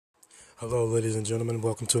Hello, ladies and gentlemen.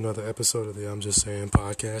 Welcome to another episode of the I'm Just Saying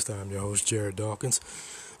podcast. I'm your host, Jared Dawkins.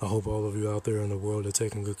 I hope all of you out there in the world are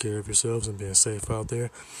taking good care of yourselves and being safe out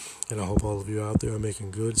there. And I hope all of you out there are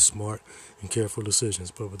making good, smart, and careful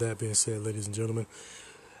decisions. But with that being said, ladies and gentlemen,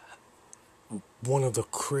 one of the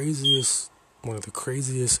craziest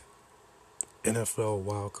NFL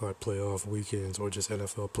wildcard playoff weekends, or just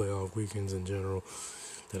NFL playoff weekends in general,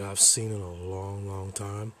 that I've seen in a long, long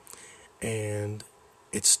time. And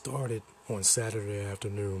it started on Saturday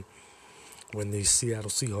afternoon when the Seattle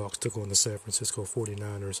Seahawks took on the San Francisco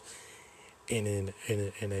 49ers in a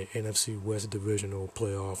NFC West divisional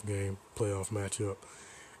playoff matchup.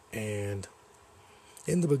 And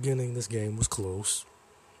in the beginning, this game was close.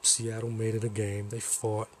 Seattle made it a game. They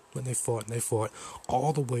fought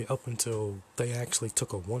all the way up until they actually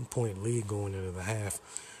took a 1-point lead going into the half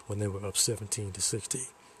when they were up 17-16.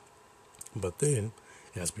 But then,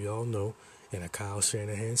 as we all know, in a Kyle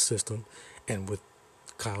Shanahan system, and with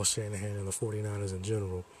Kyle Shanahan and the 49ers in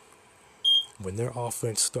general, when their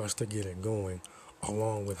offense starts to get it going,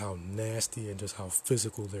 along with how nasty and just how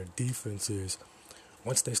physical their defense is,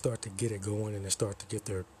 once they start to get it going and they start to get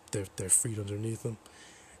their feet underneath them,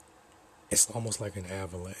 it's almost like an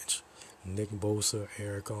avalanche. Nick Bosa,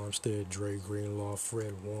 Eric Armstead, Dre Greenlaw,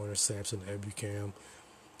 Fred Warner, Samson Ebukam,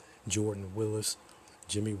 Jordan Willis,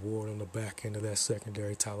 Jimmy Ward on the back end of that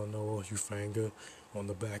secondary, Talanoa Hufanga on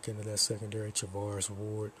the back end of that secondary, Charvarius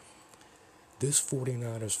Ward. This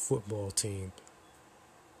 49ers football team,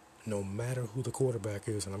 no matter who the quarterback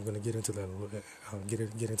is, and I'm going to get into that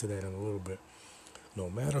get into that in a little bit. No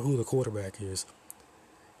matter who the quarterback is,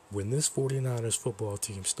 when this 49ers football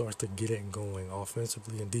team starts to get it going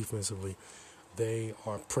offensively and defensively, they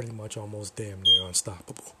are pretty much almost damn near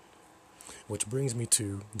unstoppable. Which brings me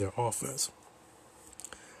to their offense.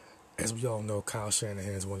 As we all know, Kyle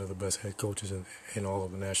Shanahan is one of the best head coaches in all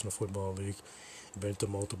of the National Football League. Been to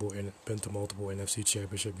multiple NFC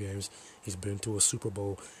Championship games. He's been to a Super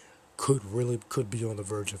Bowl. Could be on the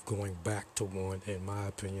verge of going back to one, in my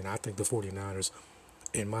opinion. I think the 49ers,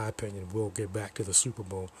 in my opinion, will get back to the Super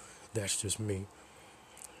Bowl. That's just me.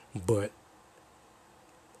 But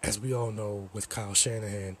as we all know, with Kyle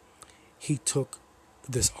Shanahan, he took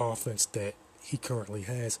this offense that he currently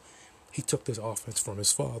has. He took this offense from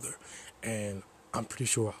his father, and I'm pretty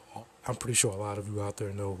sure a lot of you out there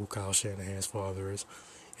know who Kyle Shanahan's father is.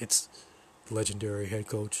 It's legendary head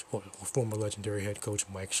coach, or former legendary head coach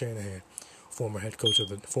Mike Shanahan, former head coach of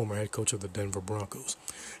the Denver Broncos.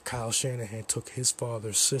 Kyle Shanahan took his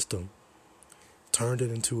father's system, turned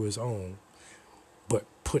it into his own, but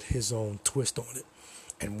put his own twist on it.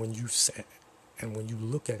 And when you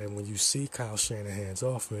look at it, when you see Kyle Shanahan's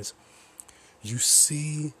offense, you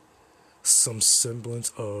see some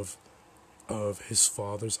semblance of his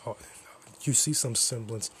father's. You see some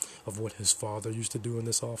semblance of what his father used to do in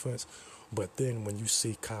this offense. But then when you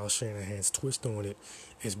see Kyle Shanahan's twist on it,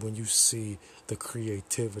 is when you see the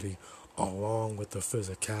creativity along with the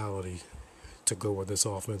physicality to go with this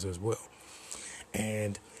offense as well.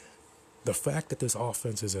 And the fact that this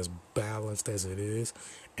offense is as balanced as it is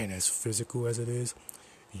and as physical as it is,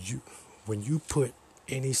 when you put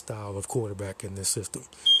any style of quarterback in this system,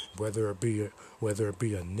 whether it be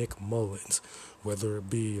a Nick Mullins, whether it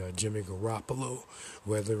be a Jimmy Garoppolo,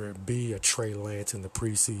 whether it be a Trey Lance in the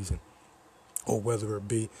preseason, or whether it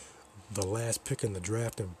be the last pick in the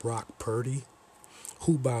draft in Brock Purdy,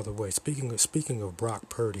 who, by the way, speaking of Brock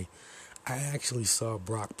Purdy, I actually saw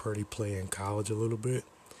Brock Purdy play in college a little bit.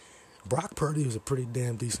 Brock Purdy was a pretty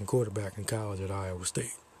damn decent quarterback in college at Iowa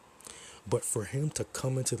State. But for him to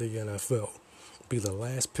come into the NFL, be the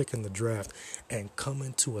last pick in the draft, and come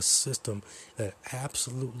into a system that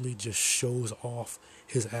absolutely just shows off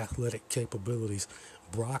his athletic capabilities,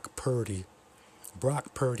 Brock Purdy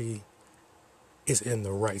is in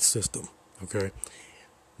the right system, okay?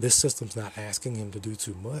 This system's not asking him to do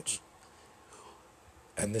too much,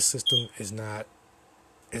 and this system is not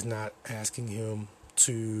asking him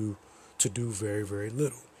to do very, very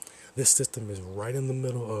little. This system is right in the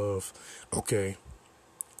middle of, okay,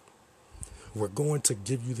 we're going to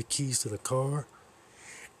give you the keys to the car,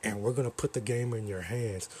 and we're going to put the game in your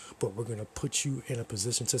hands, but we're going to put you in a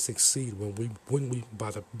position to succeed when we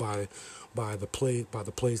by the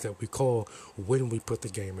plays that we call when we put the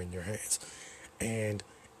game in your hands. And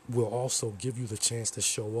we'll also give you the chance to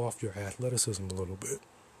show off your athleticism a little bit.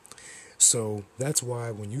 So that's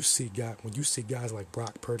why when you see guys like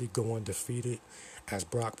Brock Purdy go undefeated, as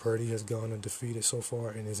Brock Purdy has gone undefeated so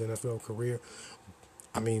far in his NFL career,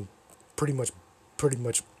 I mean, pretty much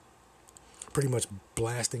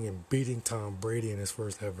blasting and beating Tom Brady in his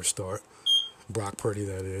first ever start. Brock Purdy,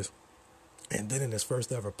 that is. And then in his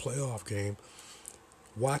first ever playoff game,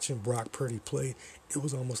 watching Brock Purdy play, it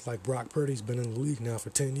was almost like Brock Purdy's been in the league now for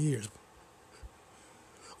 10 years.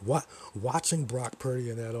 Watching Brock Purdy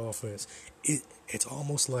in that offense, it's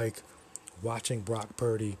almost like watching Brock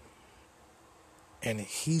Purdy, and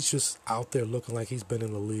he's just out there looking like he's been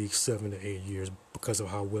in the league 7 to 8 years because of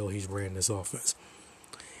how well he's ran this offense.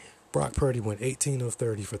 Brock Purdy went 18 of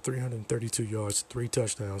 30 for 332 yards, 3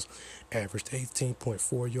 touchdowns, averaged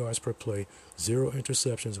 18.4 yards per play, 0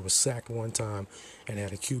 interceptions, was sacked 1 time, and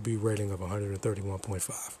had a QB rating of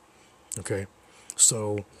 131.5. Okay,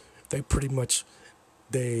 so they pretty much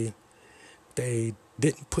they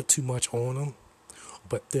didn't put too much on him,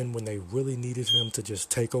 but then when they really needed him to just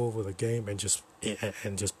take over the game and just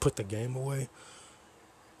put the game away,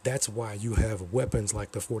 that's why you have weapons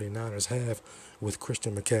like the 49ers have with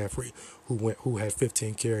Christian McCaffrey, who had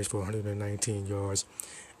 15 carries for 119 yards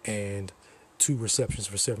and 2 receptions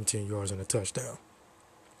for 17 yards and a touchdown.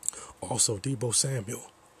 Also, Deebo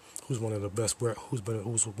Samuel, who's one of the best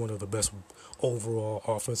overall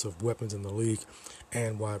offensive weapons in the league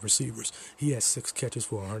and wide receivers. He had 6 catches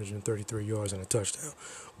for 133 yards and a touchdown.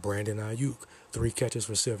 Brandon Ayuk, 3 catches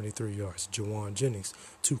for 73 yards. Juwan Jennings,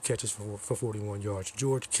 2 catches for 41 yards.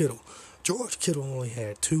 George Kittle only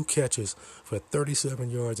had 2 catches for 37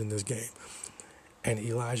 yards in this game. And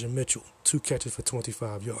Elijah Mitchell, 2 catches for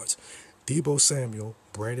 25 yards. Deebo Samuel,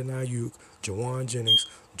 Brandon Ayuk, Juwan Jennings,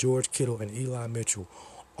 George Kittle, and Eli Mitchell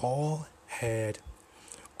all had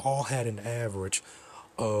an average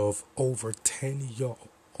of over 10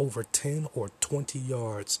 or 20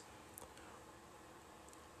 yards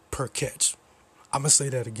per catch. I'm going to say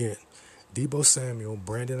that again. Deebo Samuel,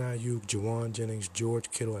 Brandon Ayuk, Juwan Jennings, George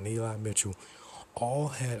Kittle, and Eli Mitchell all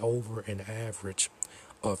had over an average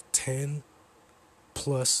of 10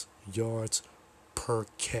 plus yards per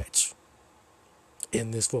catch in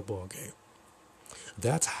this football game.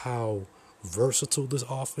 That's how versatile this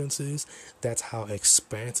offense is. That's how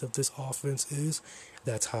expansive this offense is.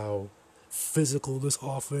 That's how physical this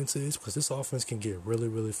offense is, because this offense can get really,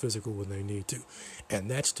 really physical when they need to. And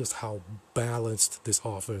that's just how balanced this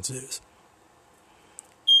offense is.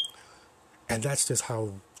 And that's just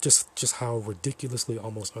how ridiculously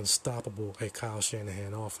almost unstoppable a Kyle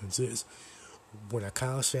Shanahan offense is. When a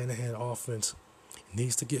Kyle Shanahan offense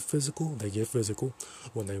needs to get physical, they get physical.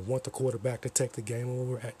 When they want the quarterback to take the game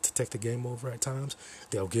over at times,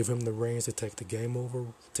 they'll give him the reins to take the game over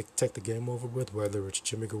with, whether it's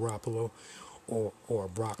Jimmy Garoppolo or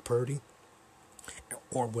Brock Purdy,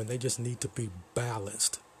 or when they just need to be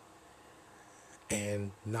balanced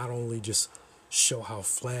and not only just show how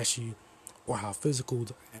flashy or how physical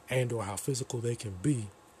they can be,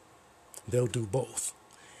 they'll do both.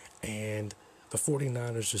 And the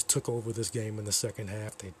 49ers just took over this game in the second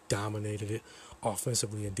half. They dominated it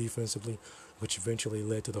offensively and defensively, which eventually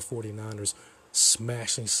led to the 49ers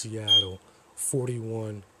smashing Seattle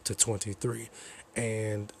 41-23.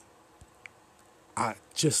 And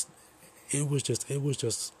it was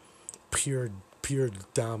just pure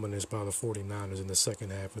dominance by the 49ers in the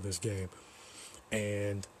second half of this game.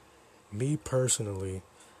 And me personally,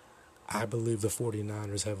 I believe the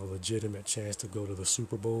 49ers have a legitimate chance to go to the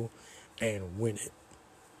Super Bowl and win it.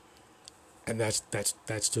 And that's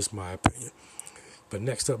just my opinion. But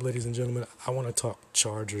next up, ladies and gentlemen, I want to talk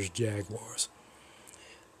Chargers, Jaguars.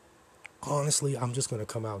 Honestly, I'm just going to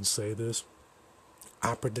come out and say this.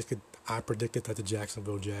 I predicted that the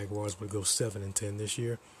Jacksonville Jaguars would go 7-10 this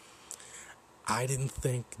year. I didn't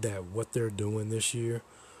think that what they're doing this year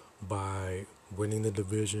by winning the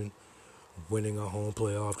division, winning a home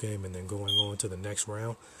playoff game, and then going on to the next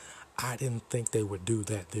round, I didn't think they would do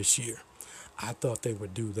that this year. I thought they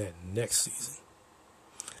would do that next season.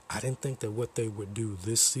 I didn't think that what they would do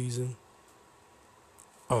this season.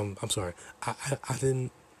 I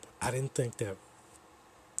didn't think that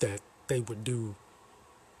they would do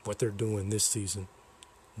what they're doing this season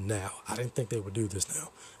now. I didn't think they would do this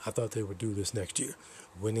now. I thought they would do this next year.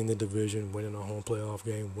 Winning the division, winning a home playoff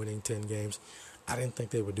game, winning 10 games. I didn't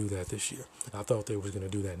think they would do that this year. I thought they were going to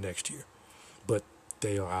do that next year. But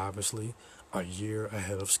they are obviously a year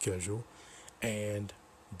ahead of schedule.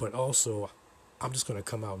 But also, I'm just going to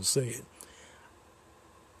come out and say it.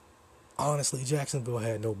 Honestly, Jacksonville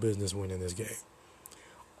had no business winning this game.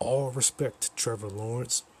 All respect to Trevor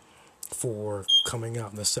Lawrence for coming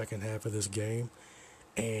out in the second half of this game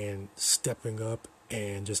and stepping up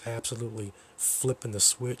and just absolutely flipping the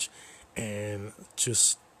switch and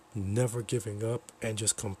just never giving up and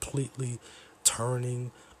just completely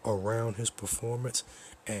turning around his performance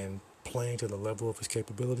and playing to the level of his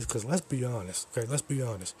capabilities. Because let's be honest.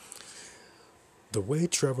 The way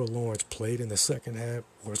Trevor Lawrence played in the second half,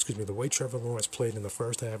 or excuse me, the way Trevor Lawrence played in the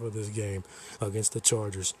first half of this game against the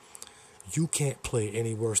Chargers, you can't play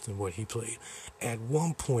any worse than what he played. At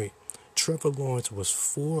one point, Trevor Lawrence was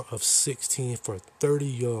 4 of 16 for 30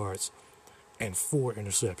 yards and 4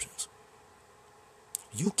 interceptions.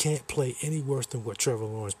 You can't play any worse than what Trevor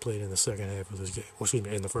Lawrence played in the second half of this game, or excuse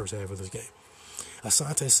me, in the first half of this game.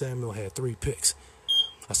 Asante Samuel had 3 picks.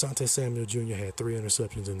 Asante Samuel Jr. had 3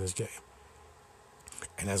 interceptions in this game.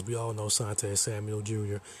 And as we all know, Asante Samuel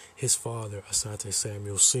Jr., his father, Asante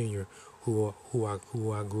Samuel Sr., who I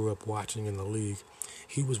grew up watching in the league,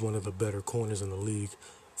 he was one of the better corners in the league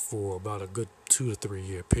for about a good 2 to 3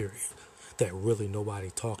 year period that really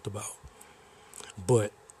nobody talked about.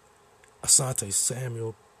 But Asante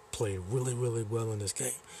Samuel played really, really well in this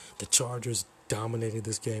game. The Chargers dominated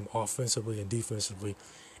this game offensively and defensively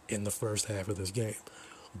in the first half of this game.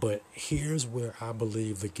 But here's where I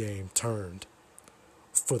believe the game turned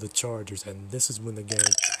for the Chargers, and this is when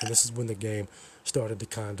the game started to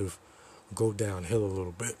kind of go downhill a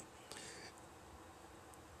little bit.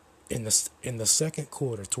 In the second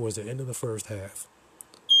quarter, towards the end of the first half,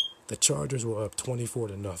 the Chargers were up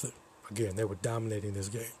 24-0. Again, they were dominating this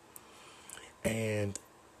game. And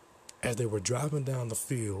as they were driving down the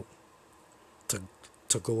field to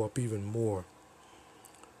go up even more,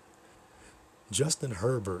 Justin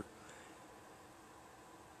Herbert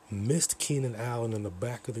missed Keenan Allen in the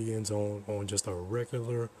back of the end zone on just a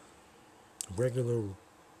regular,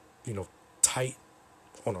 tight,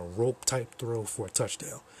 on a rope type throw for a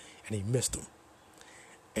touchdown. And he missed him.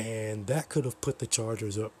 And that could have put the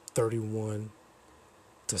Chargers up 31-7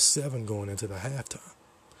 going into the halftime.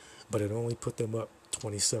 But it only put them up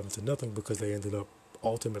 27-0 because they ended up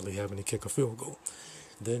ultimately having to kick a field goal.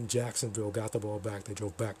 Then Jacksonville got the ball back. They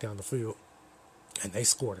drove back down the field. And they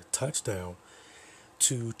scored a touchdown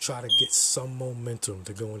to try to get some momentum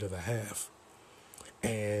to go into the half.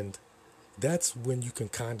 And that's when you can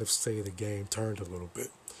kind of say the game turned a little bit.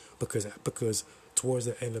 Because towards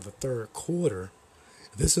the end of the third quarter,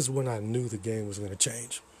 this is when I knew the game was going to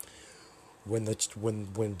change. When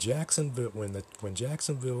Jacksonville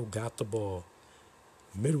got the ball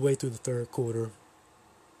midway through the third quarter,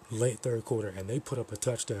 late third quarter, and they put up a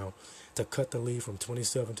touchdown to cut the lead from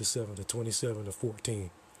 27-7 to 27-14.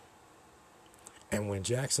 And when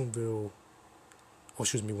when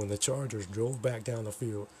the Chargers drove back down the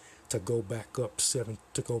field to go back up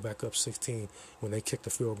 16, when they kicked the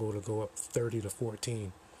field goal to go up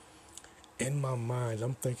 30-14, in my mind,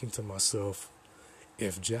 I'm thinking to myself,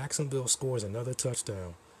 if Jacksonville scores another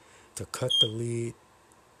touchdown to cut the lead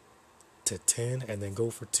to 10 and then go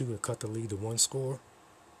for 2 to cut the lead to 1 score,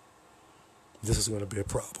 this is going to be a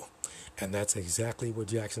problem. And that's exactly what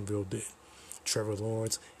Jacksonville did. Trevor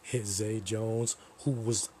Lawrence hit Zay Jones, who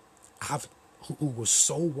was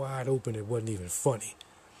so wide open it wasn't even funny.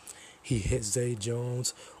 He hit Zay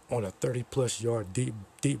Jones on a 30-plus yard deep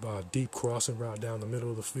crossing route down the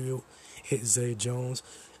middle of the field. Hit Zay Jones.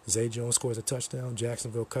 Zay Jones scores a touchdown.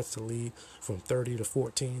 Jacksonville cuts the lead from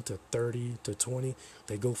 30-14 to 30-20.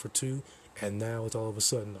 They go for 2, and now it's all of a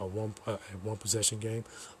sudden a one possession game,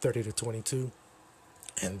 30-22.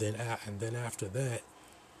 And then after that,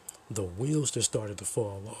 the wheels just started to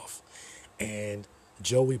fall off. And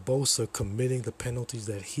Joey Bosa committing the penalties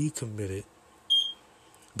that he committed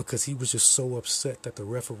because he was just so upset that the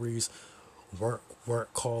referees weren't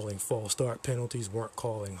calling false start penalties, weren't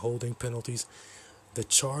calling holding penalties. The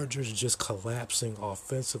Chargers just collapsing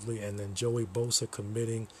offensively, and then Joey Bosa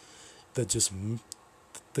committing the just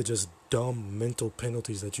dumb mental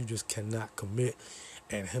penalties that you just cannot commit,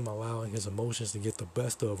 and him allowing his emotions to get the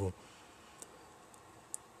best of him.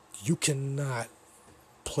 You cannot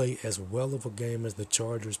play as well of a game as the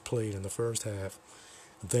Chargers played in the first half,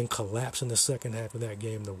 then collapse in the second half of that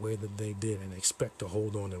game the way that they did and expect to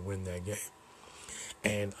hold on and win that game.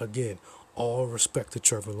 And again, all respect to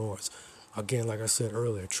Trevor Lawrence. Again, like I said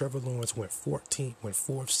earlier, Trevor Lawrence went 4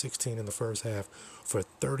 of 16 in the first half for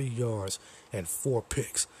 30 yards and 4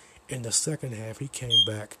 picks. In the second half, he came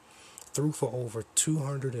back, threw for over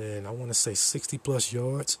 60-plus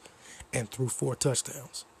yards, and threw 4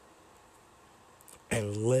 touchdowns.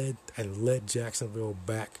 And led Jacksonville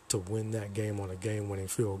back to win that game on a game-winning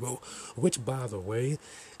field goal. Which, by the way,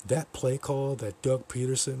 that play call that Doug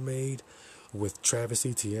Peterson made with Travis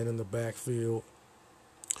Etienne in the backfield,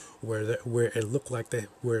 where it looked like they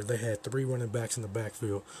had 3 running backs in the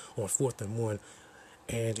backfield on 4th and 1,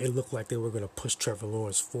 and it looked like they were going to push Trevor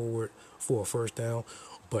Lawrence forward for a first down,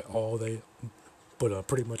 but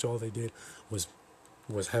pretty much all they did was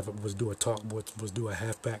do a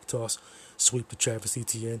halfback toss, sweep to Travis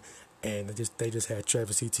Etienne, and they just had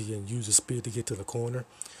Travis Etienne use his speed to get to the corner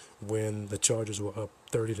when the Chargers were up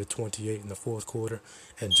 30-28 in the fourth quarter,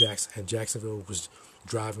 and Jacksonville was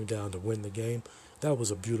driving down to win the game. That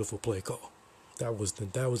was a beautiful play call. That was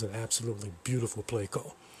an absolutely beautiful play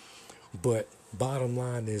call. But bottom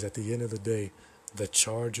line is, at the end of the day, the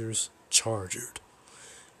Chargers chargered.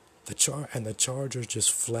 The Chargers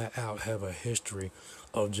just flat out have a history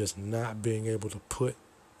of just not being able to put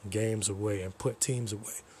games away and put teams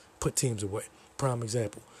away. Prime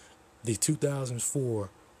example, the 2004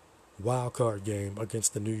 wild card game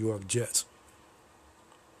against the New York Jets.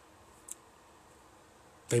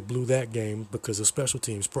 They blew that game because of special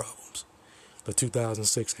teams problems. The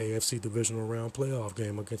 2006 AFC Divisional Round playoff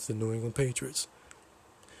game against the New England Patriots.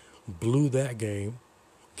 Blew that game,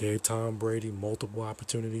 gave Tom Brady multiple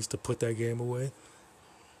opportunities to put that game away.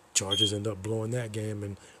 Chargers end up blowing that game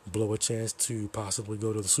and blow a chance to possibly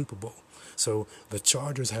go to the Super Bowl. So the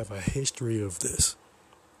Chargers have a history of this.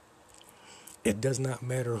 It does not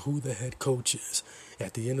matter who the head coach is.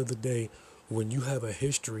 At the end of the day, when you have a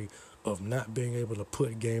history of not being able to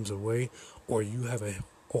put games away, or you have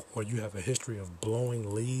a history of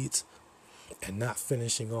blowing leads and not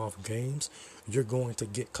finishing off games, you're going to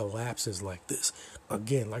get collapses like this.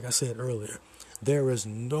 Again, like I said earlier, there is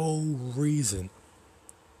no reason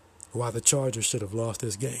why the Chargers should have lost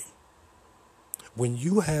this game. When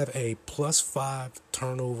you have a +5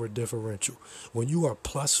 turnover differential, when you are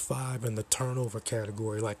 +5 in the turnover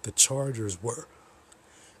category like the Chargers were,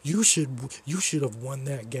 you should have won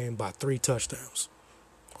that game by 3 touchdowns.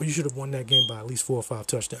 Or you should have won that game by at least 4 or 5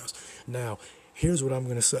 touchdowns. Now, here's what I'm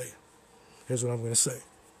going to say.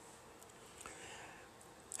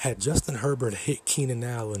 Had Justin Herbert hit Keenan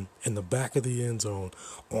Allen in the back of the end zone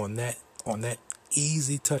on that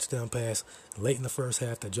easy touchdown pass late in the first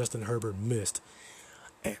half that Justin Herbert missed,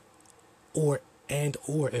 or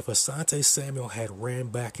if Asante Samuel had ran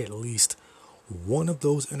back at least one of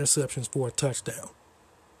those interceptions for a touchdown,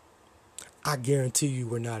 I guarantee you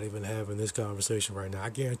we're not even having this conversation right now. I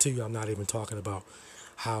guarantee you I'm not even talking about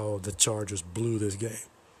how the Chargers blew this game.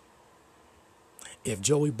 If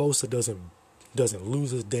Joey Bosa doesn't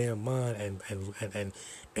lose his damn mind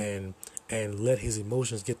and let his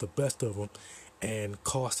emotions get the best of him and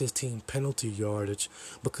cost his team penalty yardage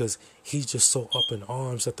because he's just so up in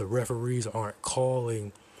arms that the referees aren't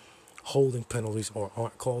calling holding penalties or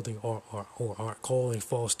aren't calling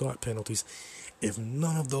false start penalties. If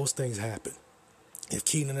none of those things happen, if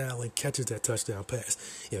Keenan Allen catches that touchdown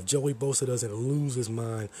pass, if Joey Bosa doesn't lose his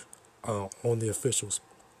mind on the officials,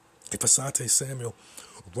 if Asante Samuel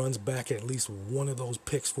runs back at least one of those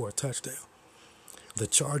picks for a touchdown, the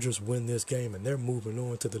Chargers win this game and they're moving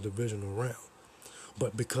on to the divisional round.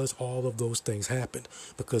 But because all of those things happened,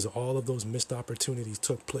 because all of those missed opportunities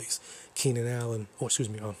took place,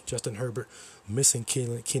 Justin Herbert missing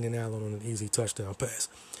Keenan Allen on an easy touchdown pass,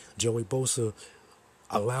 Joey Bosa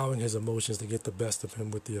allowing his emotions to get the best of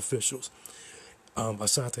him with the officials,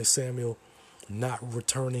 Asante Samuel not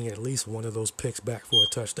returning at least one of those picks back for a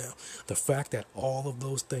touchdown. The fact that all of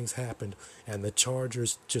those things happened and the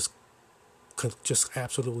Chargers just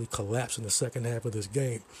absolutely collapsed in the second half of this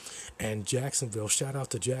game. And Jacksonville, shout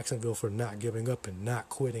out to Jacksonville for not giving up and not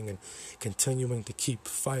quitting and continuing to keep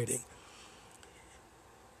fighting.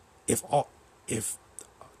 If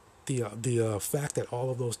the fact that all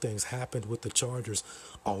of those things happened with the Chargers,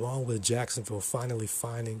 along with Jacksonville finally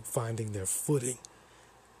finding their footing,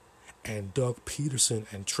 and Doug Peterson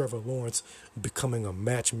and Trevor Lawrence becoming a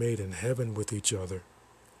match made in heaven with each other,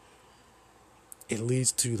 it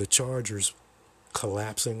leads to the Chargers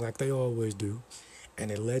collapsing like they always do, and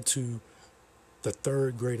it led to the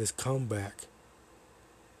third greatest comeback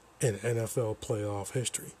in NFL playoff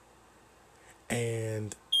history.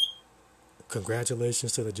 And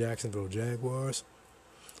congratulations to the Jacksonville Jaguars.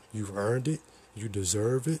 You've earned it. You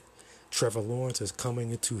deserve it. Trevor Lawrence is coming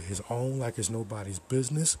into his own like it's nobody's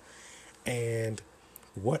business. And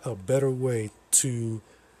what a better way to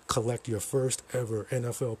collect your first ever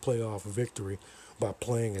NFL playoff victory by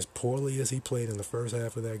playing as poorly as he played in the first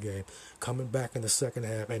half of that game, coming back in the second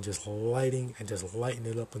half and just lighting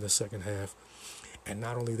it up in the second half. And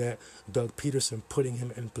not only that, Doug Peterson putting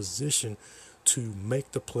him in position to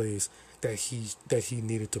make the plays that he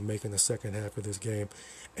needed to make in the second half of this game.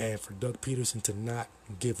 And for Doug Peterson to not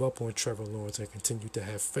give up on Trevor Lawrence and continue to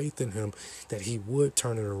have faith in him that he would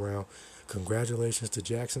turn it around. Congratulations to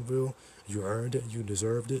Jacksonville. You earned it. You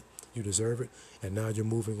deserved it. You deserve it. And now you're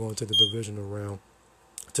moving on to the divisional round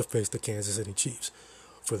to face the Kansas City Chiefs.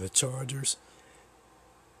 For the Chargers,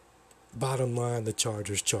 bottom line, the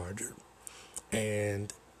Chargers chargered.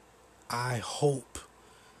 And I hope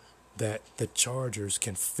that the Chargers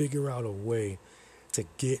can figure out a way to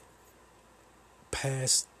get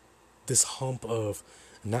past this hump of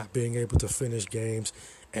not being able to finish games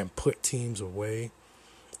and put teams away.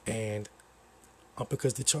 And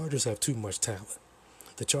because the Chargers have too much talent.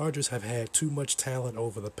 The Chargers have had too much talent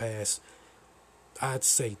over the past, I'd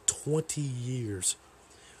say, 20 years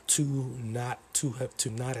to not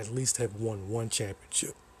at least have won one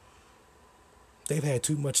championship. They've had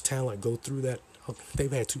too much talent go through that.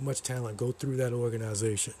 They've had too much talent go through that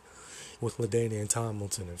organization with LaDainian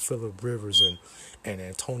Tomlinson and Phillip Rivers and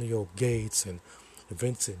Antonio Gates and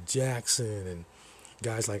Vincent Jackson and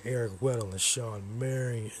guys like Eric Weddle and Sean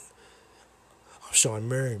Merriman,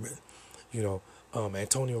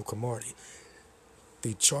 Antonio Cromartie.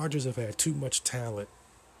 The Chargers have had too much talent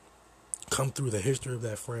come through the history of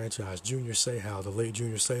that franchise. Junior Seau, the late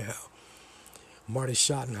Junior Seau, Marty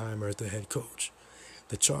Schottenheimer as the head coach.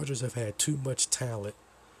 The Chargers have had too much talent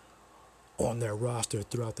on their roster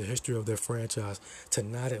throughout the history of their franchise to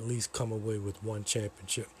not at least come away with one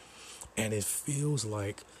championship. And it feels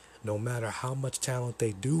like no matter how much talent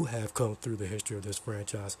they do have come through the history of this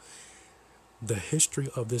franchise, the history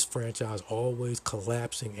of this franchise always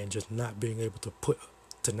collapsing and just not being able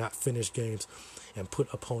to not finish games and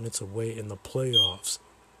put opponents away in the playoffs,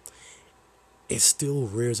 it still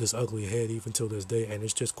rears its ugly head even till this day, and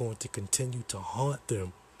it's just going to continue to haunt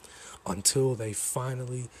them until they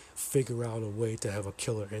finally figure out a way to have a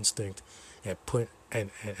killer instinct and put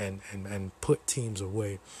teams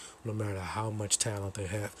away, no matter how much talent they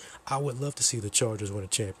have. I would love to see the Chargers win a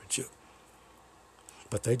championship,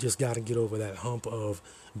 but they just got to get over that hump of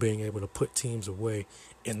being able to put teams away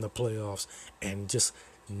in the playoffs and just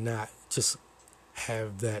not just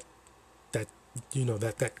have that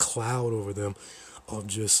cloud over them of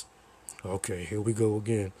just, okay, here we go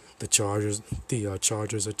again. The Chargers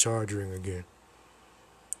are charging again.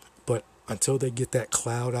 But until they get that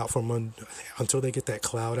cloud out from over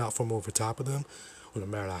top of them, no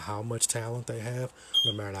matter how much talent they have,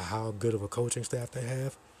 no matter how good of a coaching staff they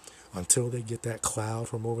have, until they get that cloud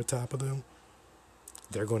from over top of them,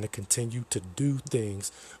 they're going to continue to do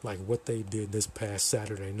things like what they did this past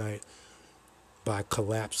Saturday night by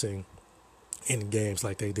collapsing in games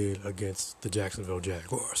like they did against the Jacksonville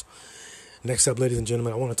Jaguars. Next up, ladies and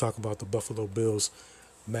gentlemen, I want to talk about the Buffalo Bills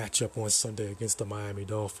matchup on Sunday against the Miami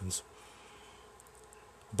Dolphins.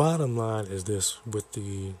 Bottom line is this with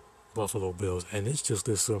the Buffalo Bills, and it's just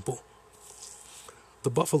this simple. The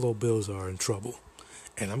Buffalo Bills are in trouble,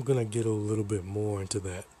 and I'm going to get a little bit more into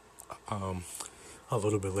that a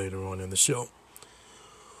little bit later on in the show.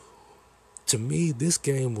 To me, this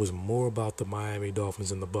game was more about the Miami Dolphins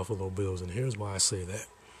than the Buffalo Bills, and here's why I say that.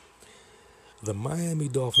 The Miami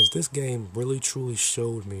Dolphins, this game really truly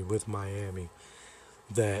showed me with Miami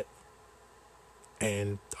that,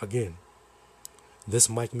 and again, this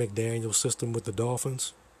Mike McDaniel system with the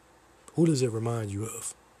Dolphins, who does it remind you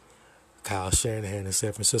of? Kyle Shanahan in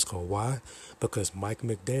San Francisco. Why? Because Mike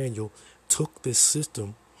McDaniel took this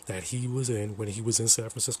system that he was in when he was in San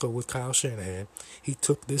Francisco with Kyle Shanahan. He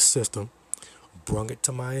took this system, brung it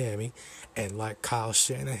to Miami, and like Kyle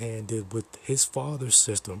Shanahan did with his father's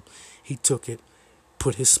system, he took it,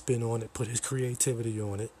 put his spin on it, put his creativity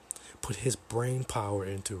on it, put his brain power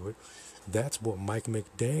into it. That's what Mike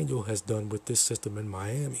McDaniel has done with this system in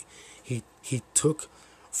Miami. He took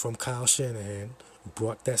from Kyle Shanahan,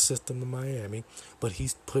 brought that system to Miami, but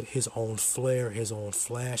he's put his own flair, his own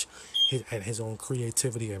flash, and his own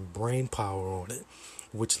creativity and brain power on it,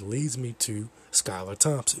 which leads me to Skylar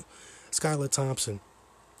Thompson. Skylar Thompson,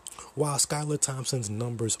 while Skylar Thompson's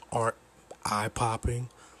numbers aren't eye-popping,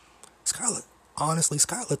 Skylar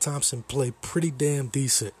Thompson played pretty damn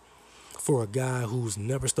decent for a guy who's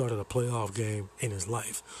never started a playoff game in his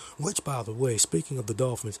life. Which, by the way, speaking of the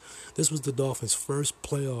Dolphins, this was the Dolphins' first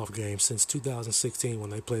playoff game since 2016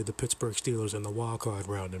 when they played the Pittsburgh Steelers in the wild card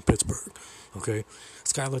round in Pittsburgh. Okay,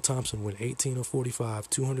 Skylar Thompson went 18 of 45,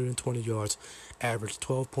 220 yards, averaged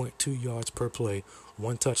 12.2 yards per play,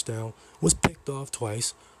 1 touchdown, was picked off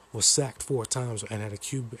twice, was sacked 4 times, and had a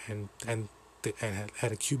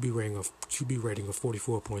had a QB rating of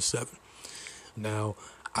 44.7. Now,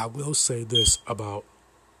 I will say this about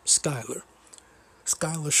Skylar.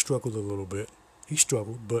 Skylar struggled a little bit. He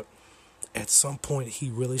struggled, but at some point he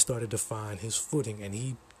really started to find his footing, and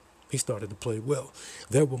he started to play well.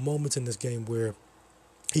 There were moments in this game where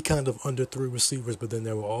he kind of underthrew receivers, but then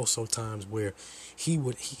there were also times where he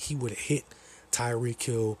would hit Tyreek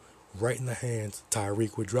Hill right in the hands.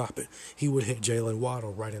 Tyreek would drop it. He would hit Jalen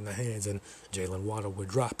Waddle right in the hands, and Jalen Waddle would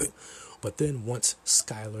drop it. But then once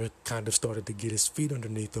Skylar kind of started to get his feet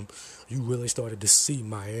underneath him, you really started to see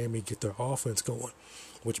Miami get their offense going.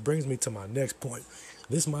 Which brings me to my next point.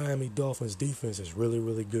 This Miami Dolphins defense is really,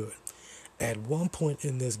 really good. At one point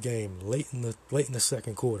in this game, late in the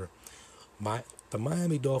second quarter, the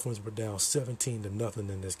Miami Dolphins were down 17-0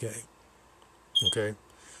 in this game. Okay?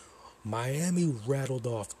 Miami rattled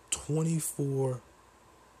off 24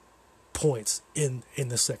 points in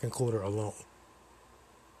the second quarter alone.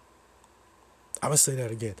 I'm gonna say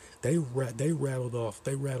that again. They rattled off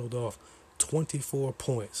 24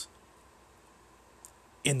 points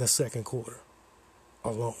in the second quarter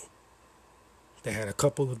alone. They had a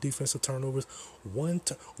couple of defensive turnovers. One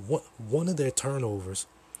of their turnovers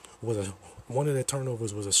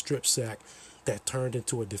was a strip sack that turned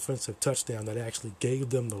into a defensive touchdown that actually gave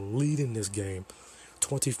them the lead in this game,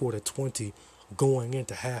 24-20, going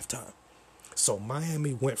into halftime. So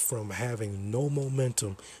Miami went from having no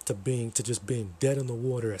momentum to just being dead in the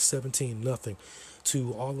water at 17-0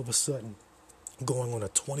 to all of a sudden going on a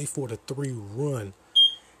 24-3 run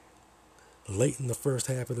late in the first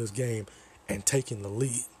half of this game and taking the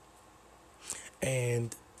lead.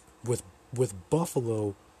 And with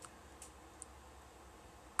Buffalo,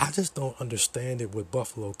 I just don't understand it with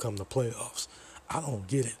Buffalo come the playoffs. I don't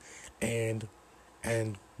get it. And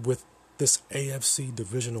with this AFC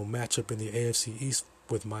divisional matchup in the AFC East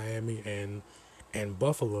with Miami and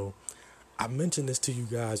Buffalo, I mentioned this to you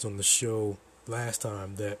guys on the show last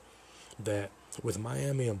time that with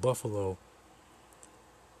Miami and Buffalo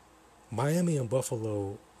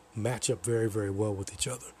match up very, very well with each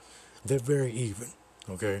other. They're very even,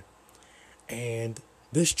 okay? And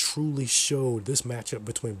this matchup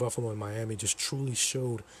between Buffalo and Miami just truly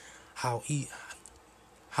showed how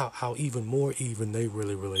even more even they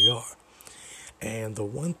really, really are. And the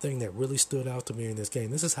one thing that really stood out to me in this game,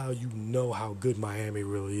 this is how you know how good Miami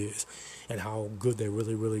really is and how good they're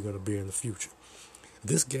really, really going to be in the future.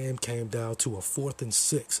 This game came down to a 4th and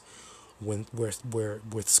 6 where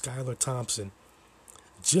with Skylar Thompson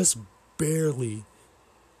just barely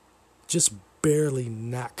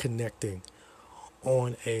not connecting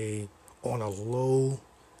on a low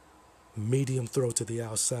medium throw to the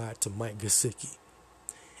outside to Mike Gesicki.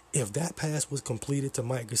 If that pass was completed to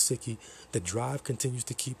Mike Gesicki, the drive continues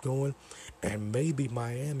to keep going, and maybe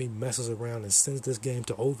Miami messes around and sends this game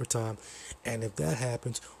to overtime. And if that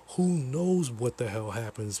happens, who knows what the hell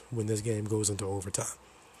happens when this game goes into overtime.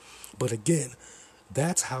 But again,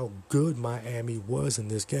 that's how good Miami was in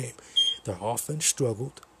this game. Their offense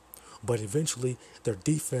struggled, but eventually their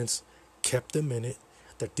defense kept them in it.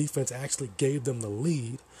 Their defense actually gave them the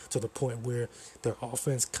lead to the point where their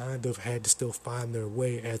offense kind of had to still find their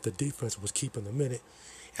way as the defense was keeping them in it.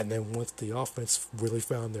 And then once the offense really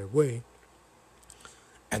found their way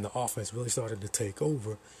and the offense really started to take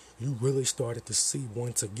over, you really started to see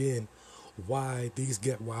once again why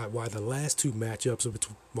the last two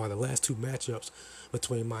matchups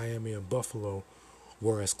between Miami and Buffalo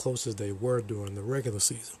were as close as they were during the regular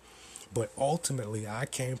season. But ultimately, I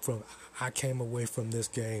came away from this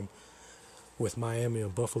game with Miami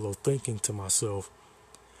and Buffalo thinking to myself,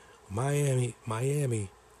 Miami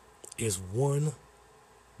is one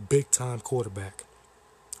big-time quarterback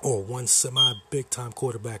or one semi-big-time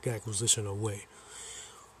quarterback acquisition away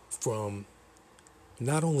from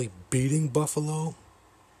not only beating Buffalo,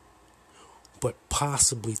 but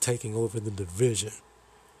possibly taking over the division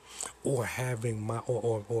or having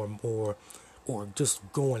or just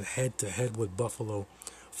going head-to-head with Buffalo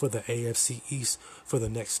for the AFC East for the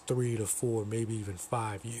next 3 to 4, maybe even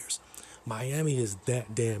 5 years. Miami is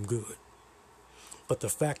that damn good. But the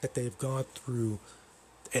fact that they've gone through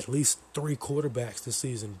at least 3 quarterbacks this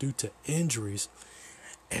season due to injuries,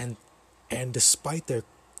 and despite their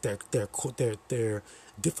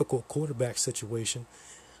difficult quarterback situation,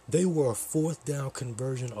 they were a 4th down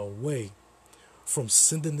conversion away from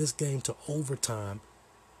sending this game to overtime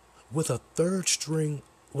with a third string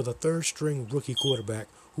rookie quarterback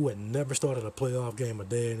who had never started a playoff game a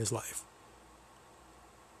day in his life.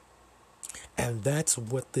 And that's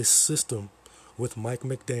what this system with Mike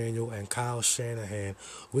McDaniel and Kyle Shanahan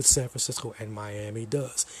with San Francisco and Miami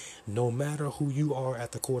does. No matter who you are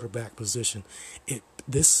at the quarterback position,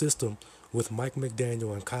 this system with Mike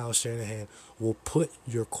McDaniel and Kyle Shanahan will put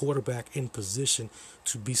your quarterback in position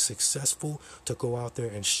to be successful, to go out there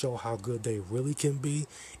and show how good they really can be.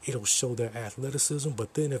 It'll show their athleticism,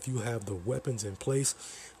 but then if you have the weapons in place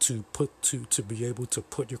to be able to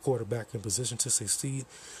put your quarterback in position to succeed,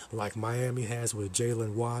 like Miami has with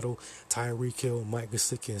Jalen Waddle, Tyreek Hill, Mike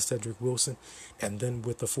Gesicki, and Cedric Wilson, and then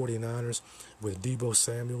with the 49ers with Deebo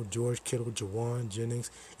Samuel, George Kittle, Jawan Jennings,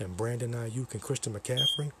 and Brandon Ayuk and Christian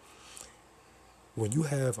McCaffrey, when you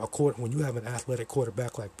have an athletic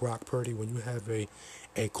quarterback like Brock Purdy, when you have a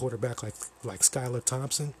quarterback like Skylar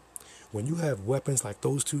Thompson, when you have weapons like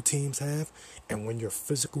those two teams have, and when you're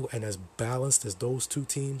physical and as balanced as those two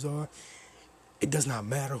teams are, it does not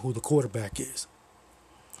matter who the quarterback is,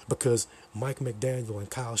 because Mike McDaniel and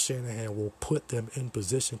Kyle Shanahan will put them in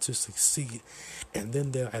position to succeed, and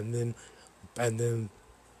then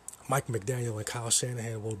Mike McDaniel and Kyle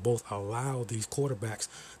Shanahan will both allow these quarterbacks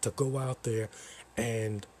to go out there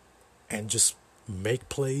and just make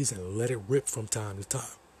plays and let it rip from time to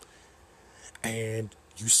time. And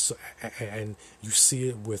you see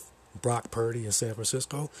it with Brock Purdy in San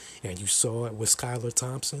Francisco, and you saw it with Skylar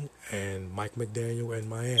Thompson and Mike McDaniel in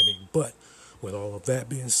Miami. But with all of that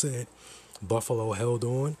being said, Buffalo held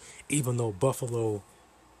on, even though Buffalo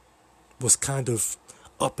was kind of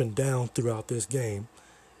up and down throughout this game.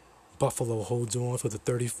 Buffalo holds on for the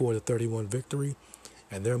 34-31 victory,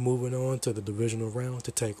 and they're moving on to the divisional round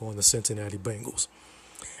to take on the Cincinnati Bengals.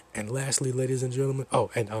 And lastly, ladies and gentlemen,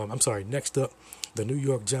 next up, the New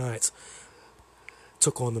York Giants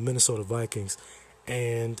took on the Minnesota Vikings.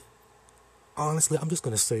 And honestly, I'm just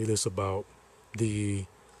going to say this about the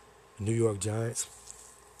New York Giants.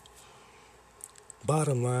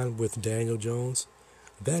 Bottom line with Daniel Jones,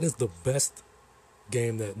 that is the best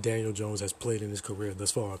game that Daniel Jones has played in his career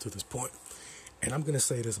thus far to this point. And I'm going to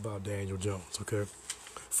say this about Daniel Jones, okay?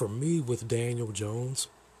 For me, with Daniel Jones,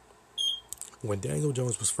 when Daniel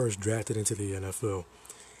Jones was first drafted into the NFL,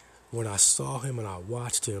 when I saw him and I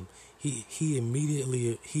watched him, he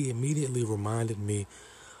immediately reminded me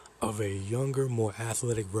of a younger, more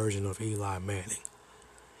athletic version of Eli Manning,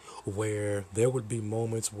 where there would be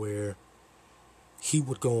moments where he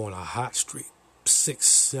would go on a hot streak,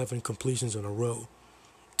 6-7 completions in a row,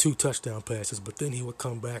 2 touchdown passes, but then he would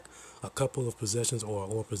come back a couple of possessions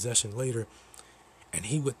or possession later, and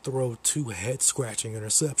he would throw 2 head-scratching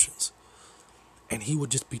interceptions, and he would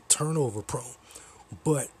just be turnover prone.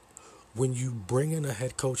 But when you bring in a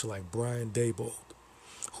head coach like Brian Daboll,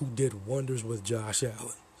 who did wonders with Josh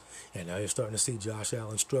Allen, and now you're starting to see Josh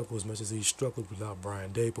Allen struggle as much as he struggled without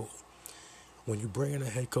Brian Daboll. When you bring in a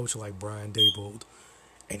head coach like Brian Daboll,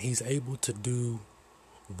 and he's able to do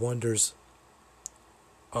wonders,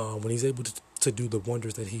 when he's able to do the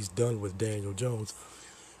wonders that he's done with Daniel Jones,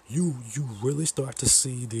 you really start to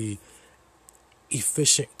see the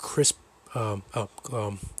efficient,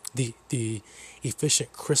 the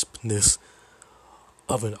efficient crispness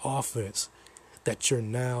of an offense that you're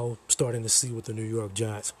now starting to see with the New York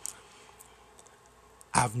Giants.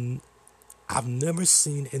 I've never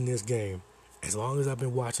seen in this game, as long as I've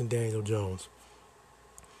been watching Daniel Jones,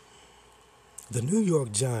 the New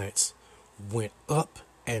York Giants went up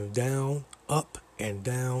and down, up and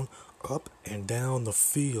down, up and down the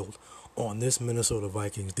field on this Minnesota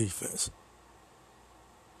Vikings defense.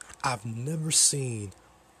 I've never seen,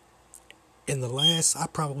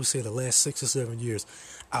 I'd probably say the last 6 or 7 years,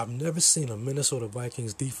 I've never seen a Minnesota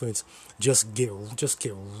Vikings defense just get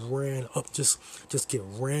ran up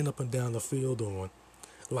and down the field on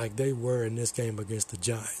like they were in this game against the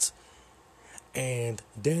Giants. And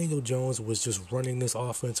Daniel Jones was just running this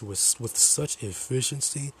offense with such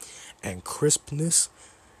efficiency and crispness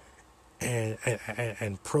and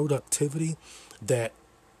productivity that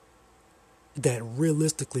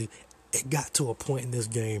realistically it got to a point in this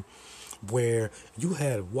game where you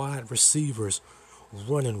had wide receivers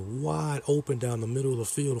running wide open down the middle of the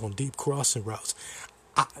field on deep crossing routes.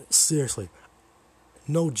 Seriously,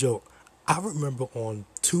 no joke. I remember on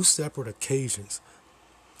 2 separate occasions,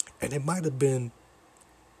 and it might have been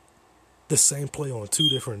the same play on 2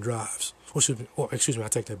 different drives. Excuse me, I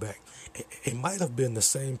take that back. It might have been the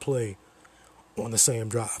same play on the same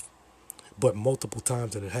drive, but multiple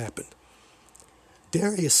times that it happened.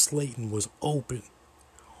 Darius Slayton was open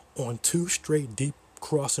on 2 straight deep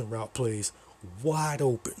crossing route plays, wide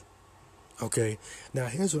open. Okay, now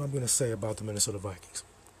here's what I'm going to say about the Minnesota Vikings.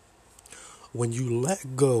 When you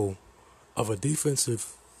let go of a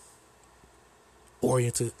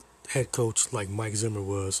defensive-oriented head coach like Mike Zimmer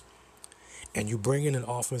was, and you bring in an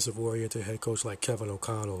offensive-oriented head coach like Kevin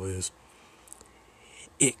O'Connell is,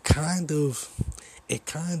 it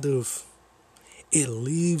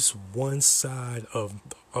leaves one side of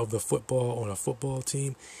the football on a football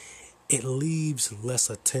team, it leaves less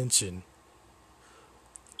attention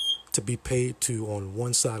to be paid to on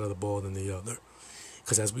one side of the ball than the other.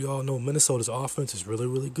 Because as we all know, Minnesota's offense is really,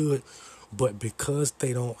 really good, but because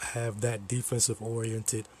they don't have that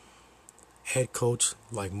defensive-oriented head coach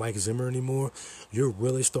like Mike Zimmer anymore, you're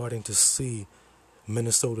really starting to see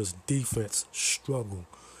Minnesota's defense struggle.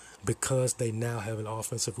 because they now have an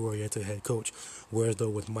offensive-oriented head coach. Whereas though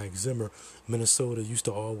with Mike Zimmer, Minnesota used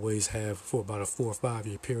to always have, for about a 4 or 5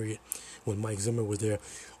 year period, when Mike Zimmer was there,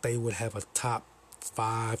 they would have a top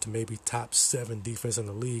 5 to maybe top 7 defense in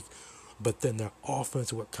the league, but then their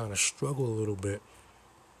offense would kind of struggle a little bit.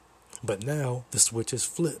 But now the switch is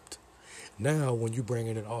flipped. Now, when you bring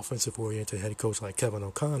in an offensive-oriented head coach like Kevin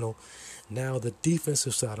O'Connell, now the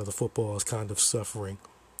defensive side of the football is kind of suffering,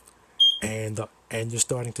 and you're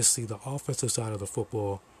starting to see the offensive side of the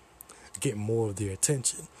football get more of the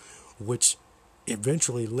attention, which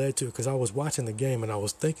eventually led to, because I was watching the game and I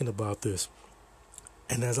was thinking about this,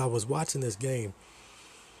 and as I was watching this game,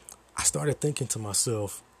 I started thinking to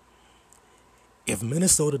myself, if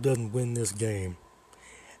Minnesota doesn't win this game,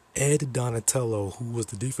 Ed Donatello, who was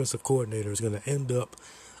the defensive coordinator, is going to end up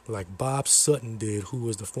like Bob Sutton did, who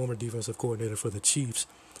was the former defensive coordinator for the Chiefs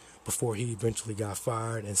before he eventually got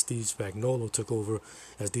fired and Steve Spagnuolo took over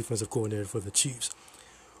as defensive coordinator for the Chiefs.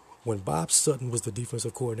 When Bob Sutton was the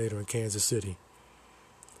defensive coordinator in Kansas City,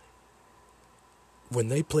 when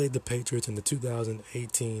they played the Patriots in the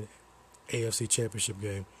 2018 AFC Championship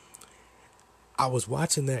game, I was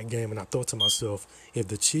watching that game and I thought to myself, if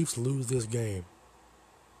the Chiefs lose this game,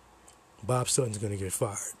 Bob Sutton's going to get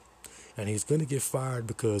fired. And he's going to get fired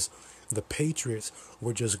because the Patriots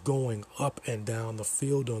were just going up and down the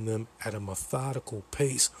field on them at a methodical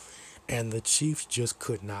pace, and the Chiefs just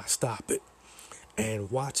could not stop it.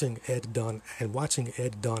 And watching Ed Donatello, watching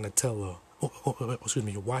Ed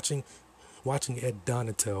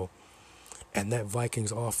Donatel and that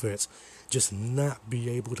Vikings offense just not be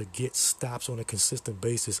able to get stops on a consistent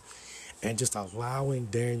basis, and just allowing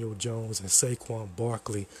Daniel Jones and Saquon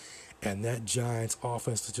Barkley and that Giants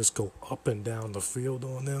offense to just go up and down the field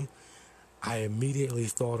on them, I immediately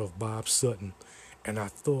thought of Bob Sutton, and I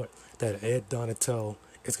thought that Ed Donatel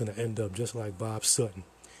is going to end up just like Bob Sutton.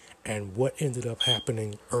 And what ended up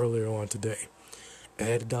happening earlier on today,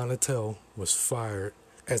 Ed Donatel was fired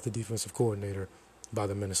as the defensive coordinator by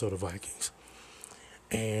the Minnesota Vikings.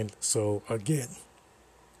 And so again,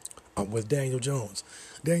 with Daniel Jones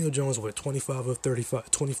with 24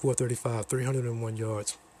 35, 301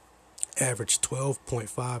 yards, averaged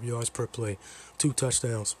 12.5 yards per play, 2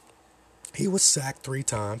 touchdowns. He was sacked 3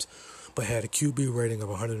 times, but had a QB rating of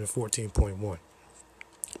 114.1.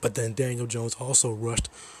 But then Daniel Jones also rushed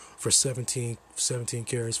for 17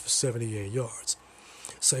 carries for 78 yards.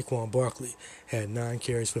 Saquon Barkley had 9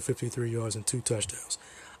 carries for 53 yards and 2 touchdowns.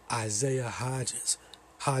 Isaiah Hodgins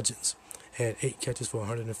had 8 catches for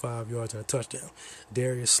 105 yards and a touchdown.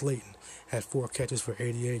 Darius Slayton had 4 catches for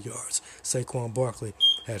 88 yards. Saquon Barkley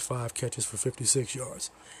had 5 catches for 56 yards.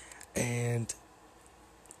 And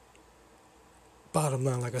bottom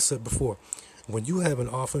line, like I said before, when you have an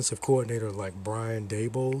offensive coordinator like Brian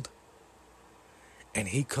Daboll, and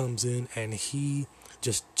he comes in and he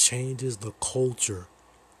just changes the culture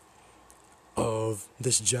of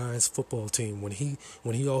this Giants football team, when he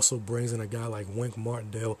also brings in a guy like Wink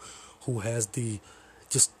Martindale, who has the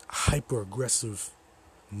just hyper aggressive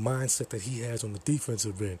mindset that he has on the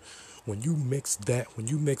defensive end. When you mix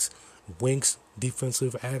Wink's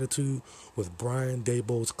defensive attitude with Brian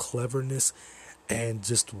Daboll's cleverness and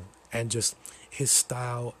just his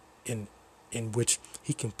style in which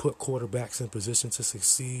he can put quarterbacks in position to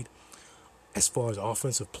succeed as far as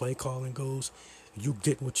offensive play calling goes, you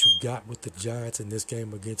get what you got with the Giants in this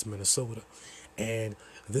game against Minnesota. And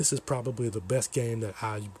this is probably the best game that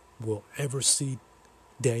I will ever see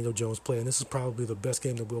Daniel Jones play. And this is probably the best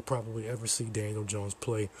game that we'll probably ever see Daniel Jones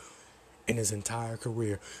play in his entire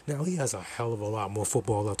career. Now, he has a hell of a lot more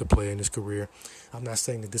football left to play in his career. I'm not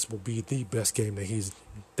saying that this will be the best game that he's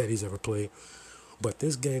ever played. But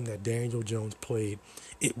this game that Daniel Jones played,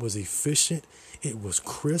 it was efficient, it was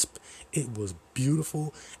crisp, it was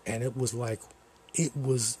beautiful, and it was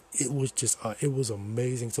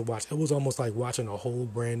amazing to watch. It was almost like watching a whole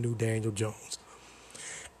brand new Daniel Jones.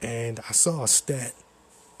 And I saw a stat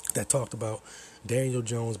that talked about Daniel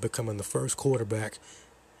Jones becoming the first quarterback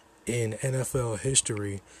in NFL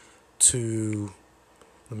history to,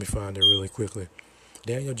 let me find it really quickly.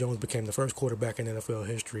 Daniel Jones became the first quarterback in NFL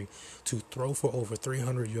history to throw for over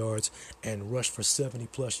 300 yards and rush for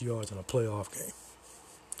 70-plus yards in a playoff game.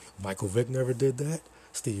 Michael Vick never did that.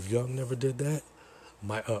 Steve Young never did that.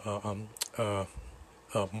 Michael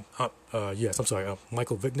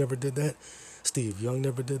Vick never did that. Steve Young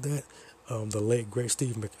never did that. The late great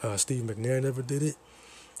Steve McNair never did it.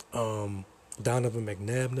 Donovan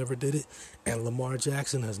McNabb never did it, and Lamar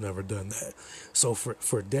Jackson has never done that. So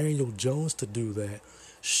for Daniel Jones to do that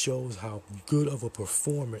shows how good of a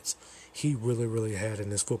performance he really, really had in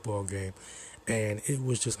this football game. And it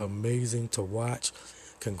was just amazing to watch.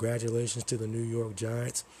 Congratulations to the New York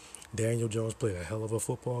Giants. Daniel Jones played a hell of a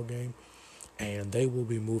football game, and they will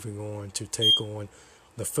be moving on to take on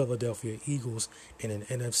the Philadelphia Eagles in an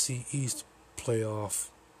NFC East playoff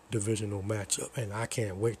divisional matchup, and I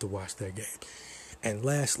can't wait to watch that game. And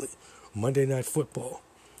lastly, Monday Night Football,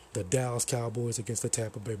 the Dallas Cowboys against the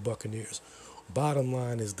Tampa Bay Buccaneers. Bottom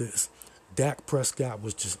line is this. Dak Prescott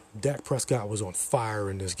was on fire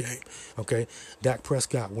in this game. Okay? Dak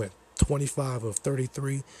Prescott went 25 of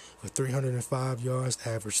 33 for 305 yards,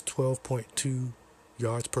 averaged 12.2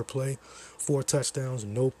 yards per play, 4 touchdowns,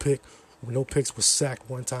 no picks, was sacked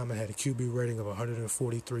one time and had a QB rating of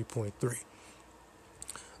 143.3.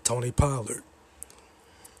 Tony Pollard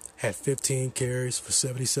had 15 carries for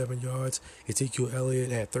 77 yards. Ezekiel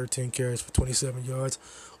Elliott had 13 carries for 27 yards.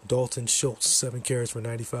 Dalton Schultz, 7 carries for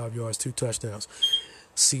 95 yards, 2 touchdowns.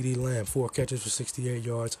 CeeDee Lamb, 4 catches for 68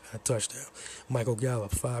 yards and a touchdown. Michael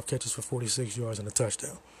Gallup, 5 catches for 46 yards and a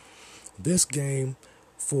touchdown. This game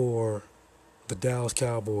for the Dallas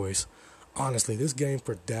Cowboys, honestly, this game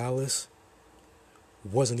for Dallas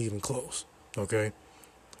wasn't even close, okay?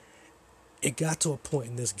 It got to a point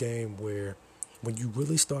in this game where when you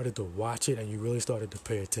really started to watch it and you really started to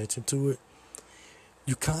pay attention to it,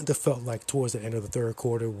 you kind of felt like towards the end of the third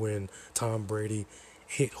quarter when Tom Brady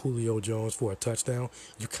hit Julio Jones for a touchdown,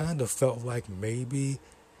 you kind of felt like maybe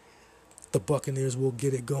the Buccaneers will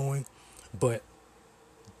get it going, but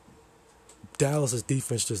Dallas's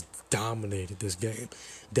defense just dominated this game.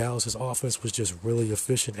 Dallas's offense was just really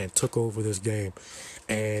efficient and took over this game.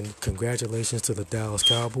 And congratulations to the Dallas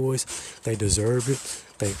Cowboys. They deserve it.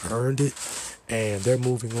 They earned it. And they're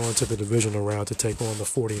moving on to the divisional round to take on the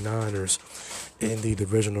 49ers in the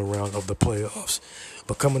divisional round of the playoffs.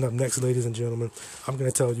 But coming up next, ladies and gentlemen, I'm going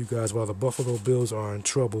to tell you guys why the Buffalo Bills are in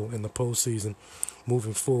trouble in the postseason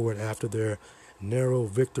moving forward after their narrow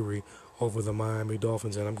victory over the Miami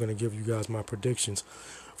Dolphins, and I'm going to give you guys my predictions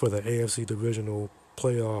for the AFC divisional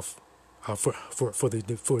playoff for these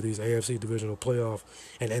AFC divisional playoff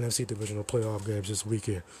and NFC divisional playoff games this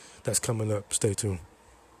weekend. That's coming up. Stay tuned.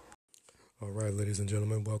 All right, ladies and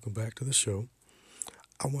gentlemen, welcome back to the show.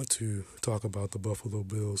 I want to talk about the Buffalo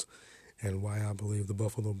Bills and why I believe the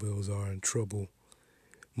Buffalo Bills are in trouble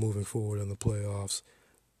moving forward in the playoffs,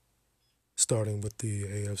 starting with the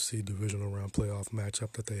AFC divisional round playoff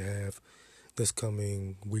matchup that they have this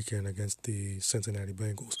coming weekend against the Cincinnati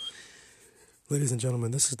Bengals. Ladies and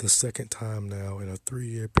gentlemen, this is the second time now in a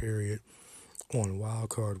 3-year period on Wild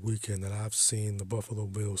Card Weekend that I've seen the Buffalo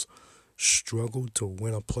Bills struggle to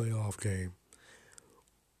win a playoff game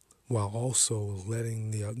while also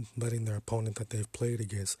letting their opponent that they've played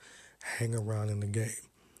against hang around in the game.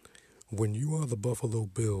 When you are the Buffalo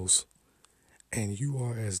Bills and you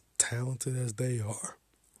are as talented as they are,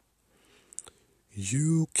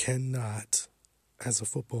 you cannot, as a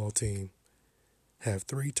football team, have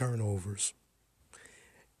 3 turnovers,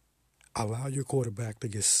 allow your quarterback to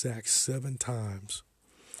get sacked 7 times,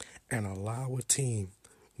 and allow a team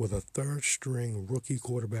with a third-string rookie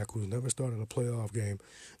quarterback who's never started a playoff game.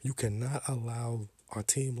 You cannot allow a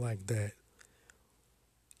team like that,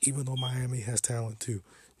 even though Miami has talent too,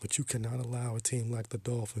 but you cannot allow a team like the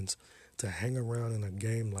Dolphins to hang around in a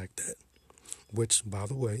game like that, which, by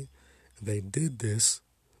the way, they did this.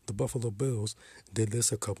 The Buffalo Bills did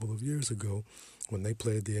this a couple of years ago when they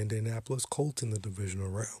played the Indianapolis Colts in the divisional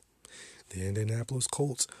round. The Indianapolis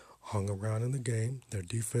Colts hung around in the game. Their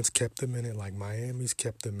defense kept them in it like Miami's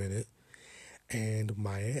kept them in it.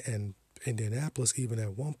 And Indianapolis even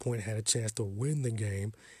at one point had a chance to win the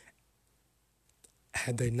game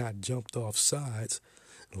had they not jumped off sides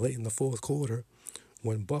late in the fourth quarter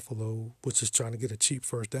when Buffalo was just trying to get a cheap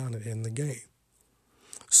first down and end the game.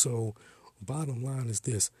 So, bottom line is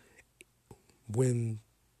this. When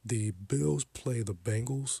the Bills play the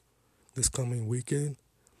Bengals this coming weekend,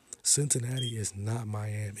 Cincinnati is not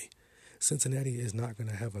Miami. Cincinnati is not going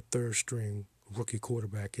to have a third-string rookie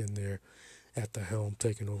quarterback in there at the helm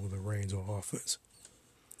taking over the reins on offense.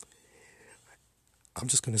 I'm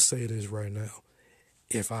just going to say this right now.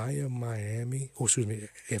 If I am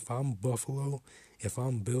if I'm Buffalo, if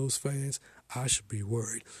I'm Bills fans, I should be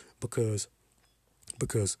worried because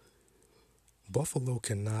Buffalo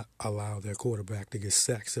cannot allow their quarterback to get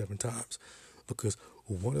sacked 7 times, because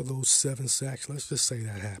one of those 7 sacks, let's just say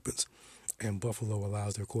that happens, and Buffalo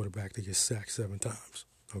allows their quarterback to get sacked 7 times,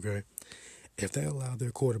 okay? If they allow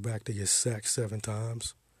their quarterback to get sacked 7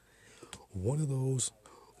 times, one of those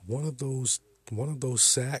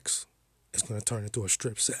sacks is going to turn into a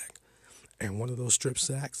strip sack, and one of those strip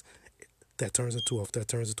sacks that turns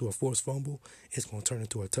into a forced fumble is going to turn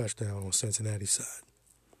into a touchdown on Cincinnati's side.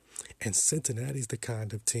 And Cincinnati's the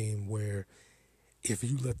kind of team where If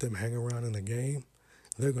you let them hang around in the game,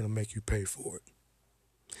 they're going to make you pay for it.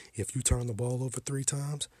 If you turn the ball over 3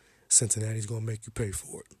 times, Cincinnati's going to make you pay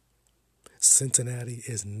for it. Cincinnati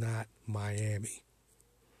is not Miami.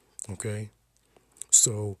 Okay?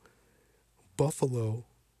 So, Buffalo,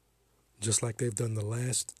 just like they've done the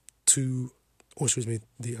last 2,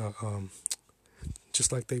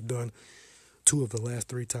 just like they've done 2 of the last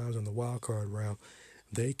 3 times in the wild card round,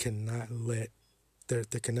 they cannot let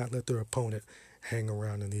their opponent hang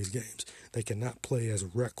around in these games. They cannot play as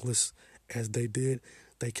reckless as they did.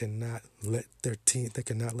 They cannot let their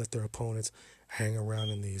opponents hang around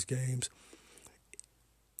in these games.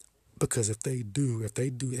 Because if they did what they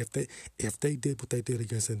did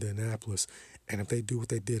against Indianapolis, and if they do what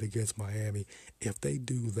they did against Miami, if they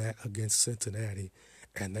do that against Cincinnati,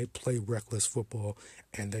 and they play reckless football,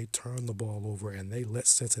 and they turn the ball over, and they let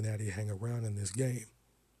Cincinnati hang around in this game,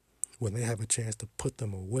 when they have a chance to put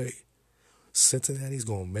them away, Cincinnati's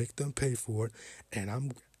going to make them pay for it, and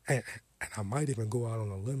I might even go out on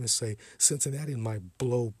a limb and say Cincinnati might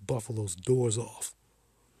blow Buffalo's doors off,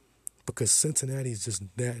 because Cincinnati is just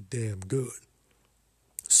that damn good.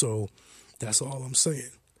 So that's all I'm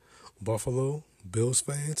saying. Buffalo, Bills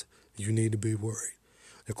fans, you need to be worried.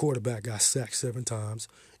 The quarterback got sacked 7 times.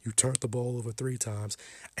 You turned the ball over 3 times.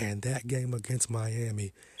 And that game against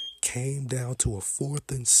Miami came down to a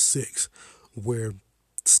 4th and 6 where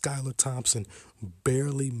Skylar Thompson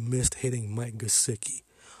barely missed hitting Mike Gesicki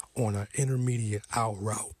on an intermediate out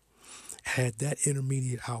route. Had that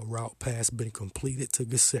intermediate out route pass been completed to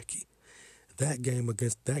Gesicki, that game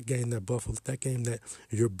that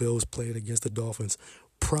your Bills played against the Dolphins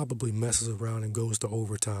probably messes around and goes to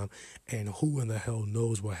overtime, and who in the hell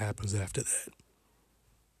knows what happens after that.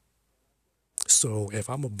 So if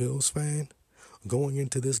I'm a Bills fan, going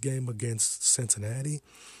into this game against Cincinnati,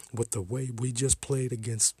 with the way we just played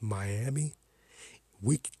against Miami,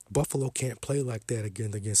 Buffalo can't play like that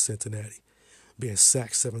again against Cincinnati. Being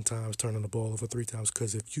sacked 7 times, turning the ball over 3 times,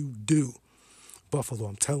 because if you do, Buffalo,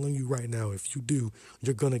 I'm telling you right now, if you do,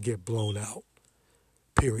 you're going to get blown out.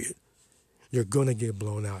 Period. You're going to get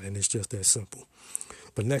blown out, and it's just that simple.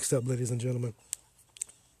 But next up, ladies and gentlemen,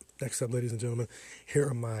 here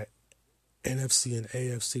are my NFC and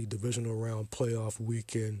AFC divisional round playoff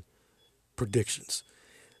weekend predictions,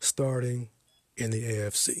 starting in the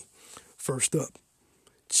AFC. First up,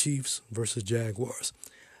 Chiefs versus Jaguars.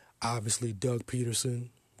 Obviously, Doug Peterson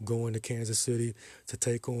going to Kansas City to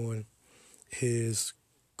take on his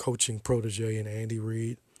coaching protege in Andy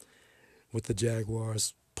Reid, with the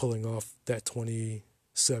Jaguars pulling off that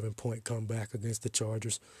 27-point comeback against the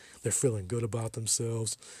Chargers. They're feeling good about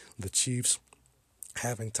themselves. The Chiefs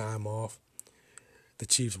having time off. The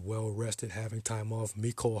Chiefs well-rested, having time off.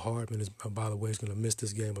 Mecole Hardman, by the way, is going to miss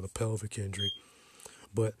this game with a pelvic injury.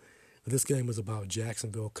 But this game is about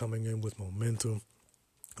Jacksonville coming in with momentum.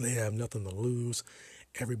 They have nothing to lose.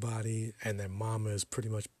 Everybody and their mama is pretty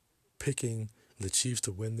much picking the Chiefs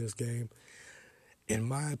to win this game. In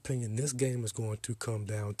my opinion, this game is going to come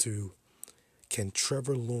down to, can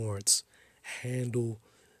Trevor Lawrence handle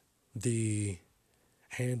the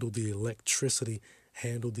electricity,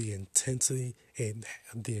 handle the intensity, and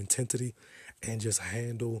just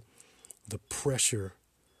handle the pressure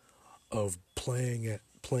of playing at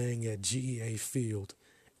GEA Field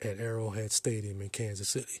at Arrowhead Stadium in Kansas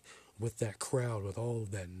City, with that crowd, with all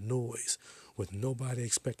of that noise, with nobody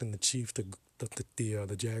expecting the Chiefs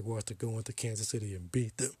the Jaguars to go into Kansas City and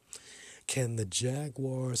beat them. Can the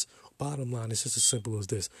Jaguars, bottom line, it's just as simple as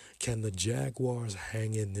this, can the Jaguars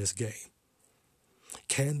hang in this game?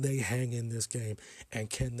 Can they hang in this game, and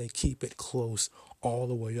can they keep it close all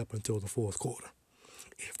the way up until the 4th quarter?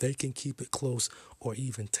 If they can keep it close or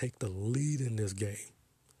even take the lead in this game,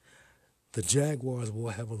 the Jaguars will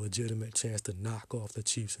have a legitimate chance to knock off the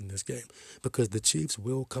Chiefs in this game, because the Chiefs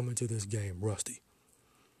will come into this game rusty.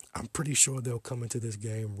 I'm pretty sure they'll come into this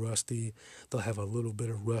game rusty. They'll have a little bit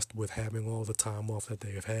of rust with having all the time off that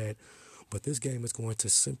they have had. But this game is going to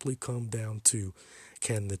simply come down to,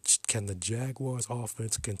 can the Jaguars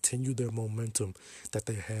offense continue their momentum that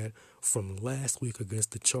they had from last week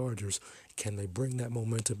against the Chargers? Can they bring that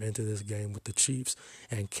momentum into this game with the Chiefs?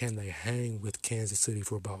 And can they hang with Kansas City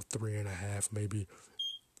for about 3.5,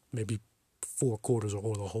 maybe 4 quarters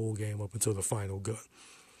or the whole game up until the final gun?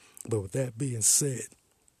 But with that being said,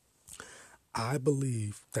 I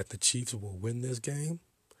believe that the Chiefs will win this game.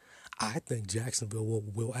 I think Jacksonville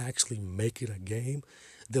will actually make it a game.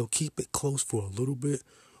 They'll keep it close for a little bit,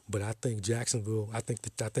 but I think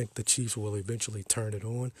the Chiefs will eventually turn it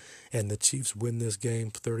on, and the Chiefs win this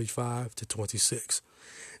game 35-26.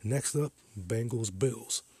 Next up, Bengals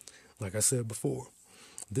Bills. Like I said before,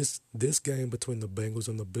 This game between the Bengals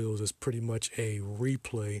and the Bills is pretty much a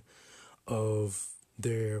replay of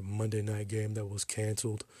their Monday night game that was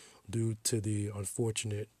canceled due to the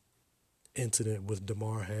unfortunate incident with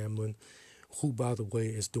Damar Hamlin, who, by the way,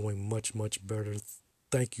 is doing much, much better.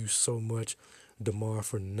 Thank you so much, Damar,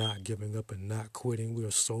 for not giving up and not quitting. We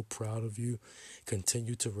are so proud of you.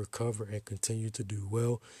 Continue to recover and continue to do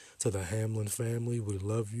well. To the Hamlin family, we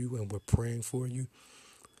love you and we're praying for you.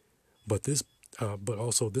 But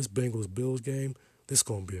also this Bengals Bills game, this is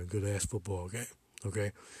going to be a good ass football game.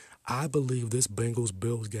 Okay, I believe this Bengals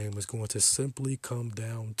Bills game is going to simply come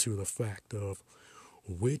down to the fact of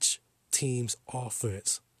which team's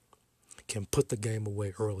offense can put the game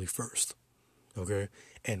away early first. Okay,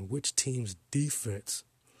 and which team's defense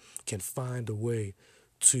can find a way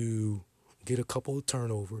to get a couple of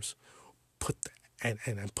turnovers,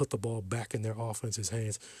 and put the ball back in their offense's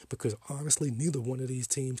hands, because honestly, neither one of these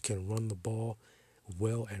teams can run the ball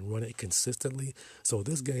well and run it consistently. So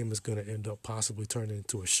this game is going to end up possibly turning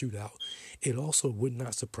into a shootout. It also would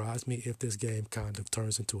not surprise me if this game kind of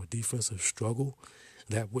turns into a defensive struggle.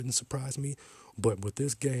 That wouldn't surprise me. But with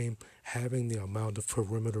this game having the amount of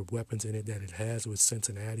perimeter weapons in it that it has with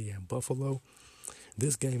Cincinnati and Buffalo,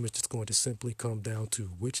 this game is just going to simply come down to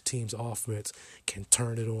which team's offense can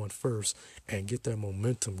turn it on first and get their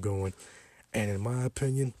momentum going. And in my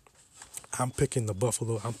opinion, I'm picking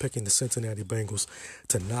the Cincinnati Bengals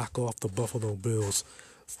to knock off the Buffalo Bills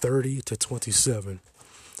 30-27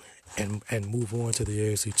 and move on to the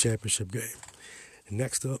AFC Championship game.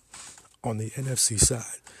 Next up, on the NFC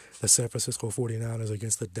side, the San Francisco 49ers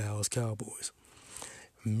against the Dallas Cowboys.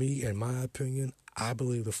 In my opinion, I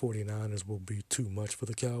believe the 49ers will be too much for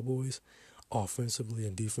the Cowboys, offensively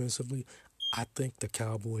and defensively. I think the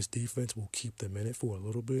Cowboys defense will keep them in it for a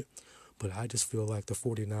little bit, but I just feel like the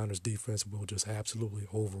 49ers defense will just absolutely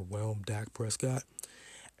overwhelm Dak Prescott,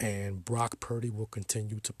 and Brock Purdy will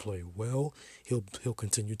continue to play well. He'll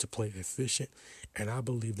continue to play efficient, and I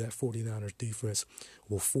believe that 49ers defense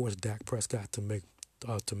will force Dak Prescott to make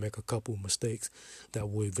a couple mistakes that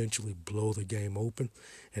will eventually blow the game open.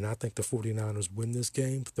 And I think the 49ers win this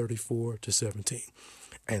game 34-17.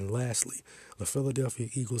 And lastly, the Philadelphia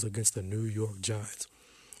Eagles against the New York Giants.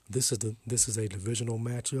 This is a divisional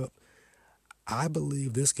matchup. I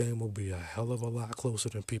believe this game will be a hell of a lot closer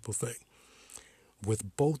than people think.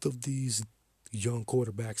 With both of these young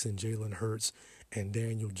quarterbacks in Jalen Hurts and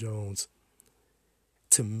Daniel Jones,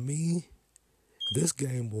 to me, this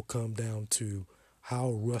game will come down to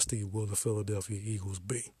how rusty will the Philadelphia Eagles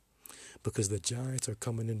be? Because the Giants are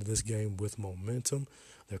coming into this game with momentum.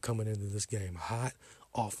 They're coming into this game hot,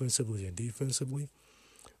 offensively and defensively.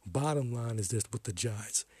 Bottom line is this with the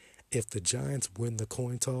Giants. If the Giants win the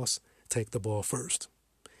coin toss, take the ball first.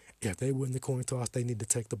 If they win the coin toss, they need to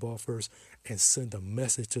take the ball first and send a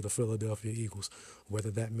message to the Philadelphia Eagles,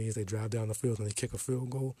 whether that means they drive down the field and they kick a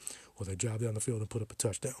field goal or they drive down the field and put up a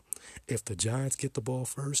touchdown. If the Giants get the ball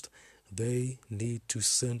first, they need to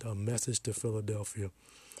send a message to Philadelphia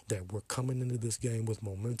that we're coming into this game with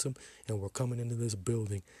momentum and we're coming into this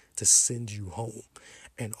building to send you home.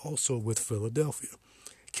 And also with Philadelphia,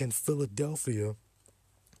 can Philadelphia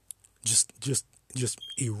just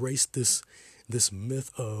erase this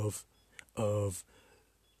myth of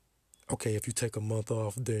okay, if you take a month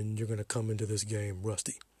off, then you're going to come into this game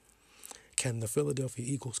rusty? Can the Philadelphia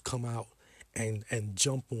Eagles come out and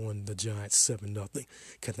jump on the Giants 7-0?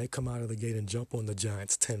 Can they come out of the gate and jump on the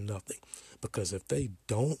Giants 10-0? Because if they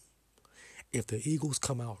don't, if the Eagles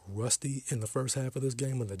come out rusty in the first half of this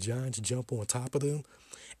game and the Giants jump on top of them,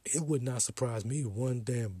 it would not surprise me one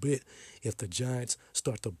damn bit if the Giants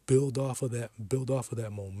start to build off of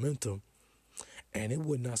that momentum. And it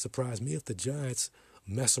would not surprise me if the Giants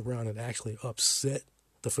mess around and actually upset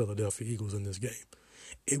the Philadelphia Eagles in this game.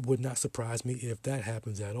 It would not surprise me if that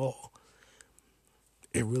happens at all.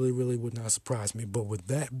 It really, really would not surprise me. But with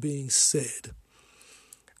that being said,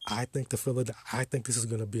 I think this is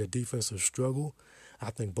going to be a defensive struggle. I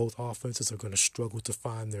think both offenses are going to struggle to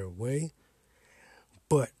find their way.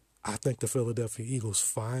 But I think the Philadelphia Eagles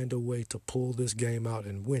find a way to pull this game out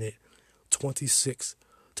and win it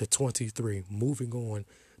 26-23, moving on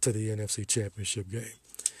to the NFC Championship game.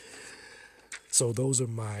 So those are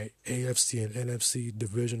my AFC and NFC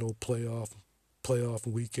divisional playoff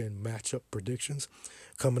weekend matchup predictions.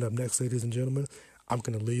 Coming up next, ladies and gentlemen, I'm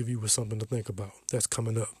going to leave you with something to think about. That's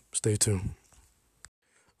coming up. Stay tuned.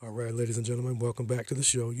 All right, ladies and gentlemen, welcome back to the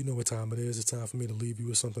show. You know what time it is. It's time for me to leave you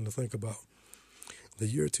with something to think about. The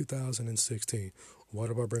year 2016. Why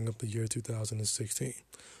do I bring up the year 2016?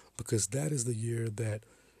 Because that is the year that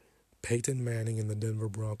Peyton Manning and the Denver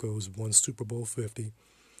Broncos won Super Bowl 50,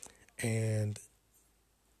 and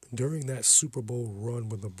during that Super Bowl run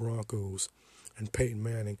with the Broncos and Peyton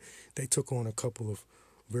Manning, they took on a couple of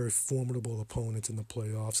very formidable opponents in the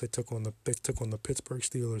playoffs. They took on the Pittsburgh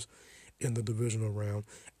Steelers in the divisional round,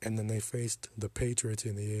 and then they faced the Patriots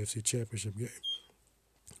in the AFC Championship game.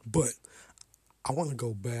 But I want to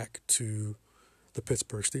go back to the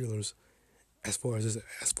Pittsburgh Steelers as far as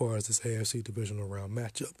this AFC divisional round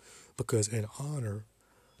matchup, because in honor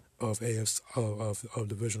of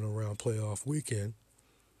divisional round playoff weekend,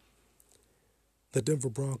 the Denver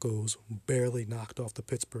Broncos barely knocked off the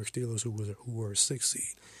Pittsburgh Steelers, who were a 6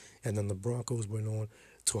 seed, and then the Broncos went on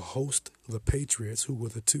to host the Patriots, who were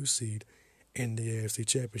the 2 seed, in the AFC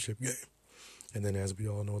Championship game. And then, as we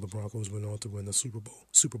all know, the Broncos went on to win the Super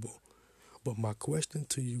Bowl. But my question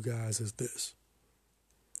to you guys is this.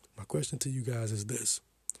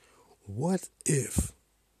 What if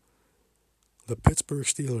the Pittsburgh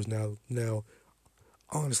Steelers, now,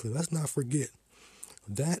 honestly, let's not forget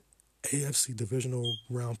that AFC divisional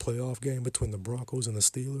round playoff game between the Broncos and the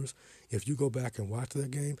Steelers, if you go back and watch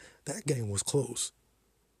that game was close.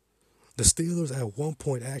 The Steelers at one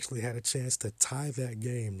point actually had a chance to tie that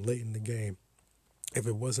game late in the game if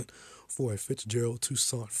it wasn't for a Fitzgerald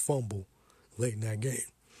Toussaint fumble late in that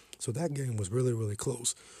game. So that game was really, really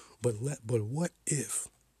close. But what if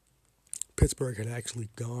Pittsburgh had actually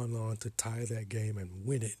gone on to tie that game and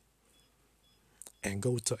win it and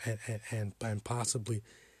go to and possibly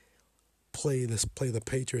play the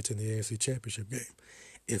Patriots in the AFC Championship game?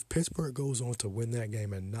 If Pittsburgh goes on to win that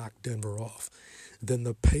game and knock Denver off, then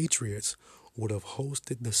the Patriots would have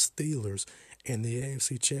hosted the Steelers in the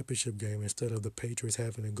AFC Championship game instead of the Patriots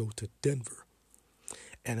having to go to Denver.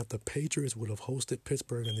 And if the Patriots would have hosted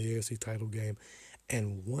Pittsburgh in the AFC title game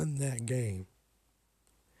and won that game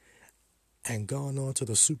and gone on to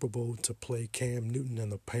the Super Bowl to play Cam Newton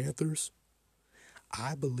and the Panthers,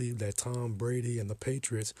 I believe that Tom Brady and the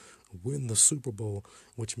Patriots win the Super Bowl,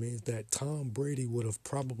 which means that Tom Brady would have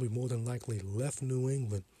probably more than likely left New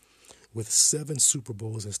England with 7 Super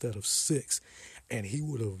Bowls instead of 6, and he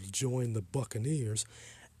would have joined the Buccaneers,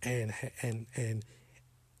 and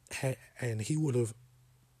he would have,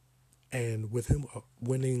 and with him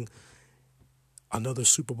winning another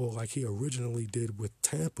Super Bowl like he originally did with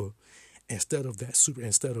Tampa, instead of that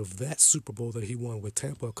Super Bowl that he won with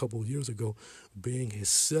Tampa a couple of years ago being his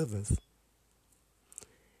 7th,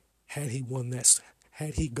 had he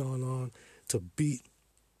gone on to beat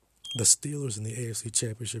the Steelers in the AFC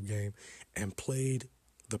Championship game and played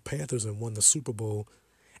the Panthers and won the Super Bowl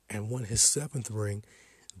and won his 7th ring,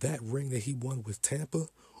 that ring that he won with Tampa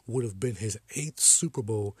would have been his 8th Super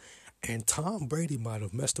Bowl, and Tom Brady might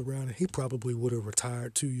have messed around and he probably would have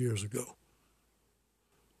retired 2 years ago.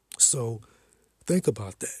 So think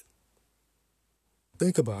about that.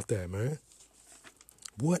 Think about that, man.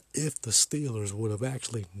 What if the Steelers would have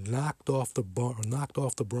actually knocked off the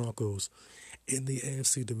Broncos in the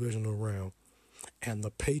AFC divisional round, and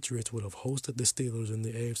the Patriots would have hosted the Steelers in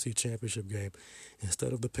the AFC Championship game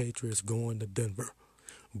instead of the Patriots going to Denver?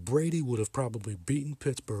 Brady would have probably beaten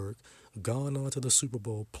Pittsburgh, gone on to the Super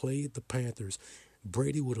Bowl, played the Panthers.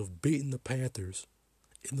 Brady would have beaten the Panthers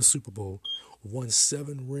in the Super Bowl, won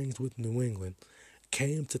 7 rings with New England,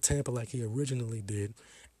 came to Tampa like he originally did,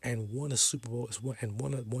 and won a Super Bowl and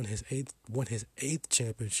won his eighth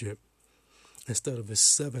championship instead of his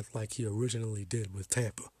 7th like he originally did with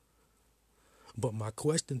Tampa. But my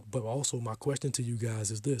question to you guys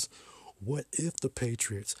is this: what if the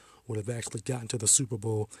Patriots would have actually gotten to the Super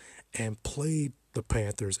Bowl and played the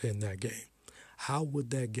Panthers in that game? How would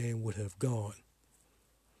that game would have gone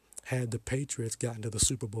had the Patriots gotten to the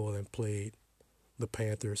Super Bowl and played the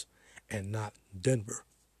Panthers and not Denver?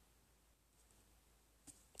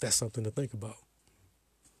 That's something to think about.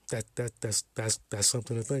 That's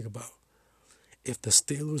something to think about. If the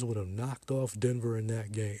Steelers would have knocked off Denver in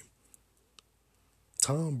that game,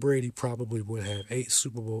 Tom Brady probably would have 8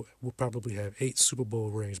 Super Bowl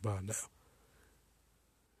rings by now.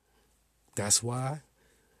 That's why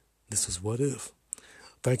this is What If.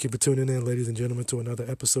 Thank you for tuning in, ladies and gentlemen, to another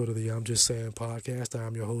episode of the I'm Just Saying podcast.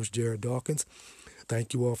 I'm your host, Jared Dawkins.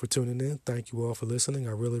 Thank you all for tuning in. Thank you all for listening.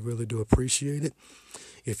 I really, really do appreciate it.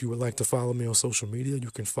 If you would like to follow me on social media,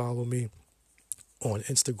 you can follow me on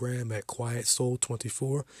Instagram at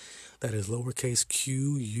QuietSoul24. That is lowercase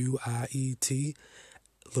QUIET,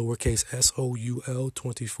 lowercase SOUL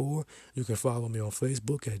 24. You can follow me on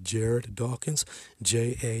Facebook at Jared Dawkins,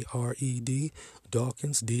 JARED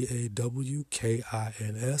Dawkins,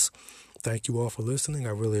 DAWKINS. Thank you all for listening.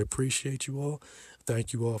 I really appreciate you all.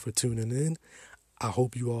 Thank you all for tuning in. I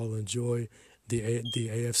hope you all enjoy the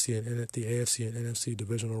AFC and NFC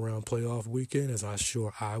divisional round playoff weekend, as I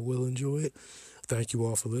sure I will enjoy it. thank you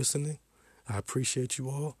all for listening. I appreciate you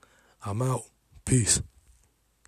all. I'm out. Peace.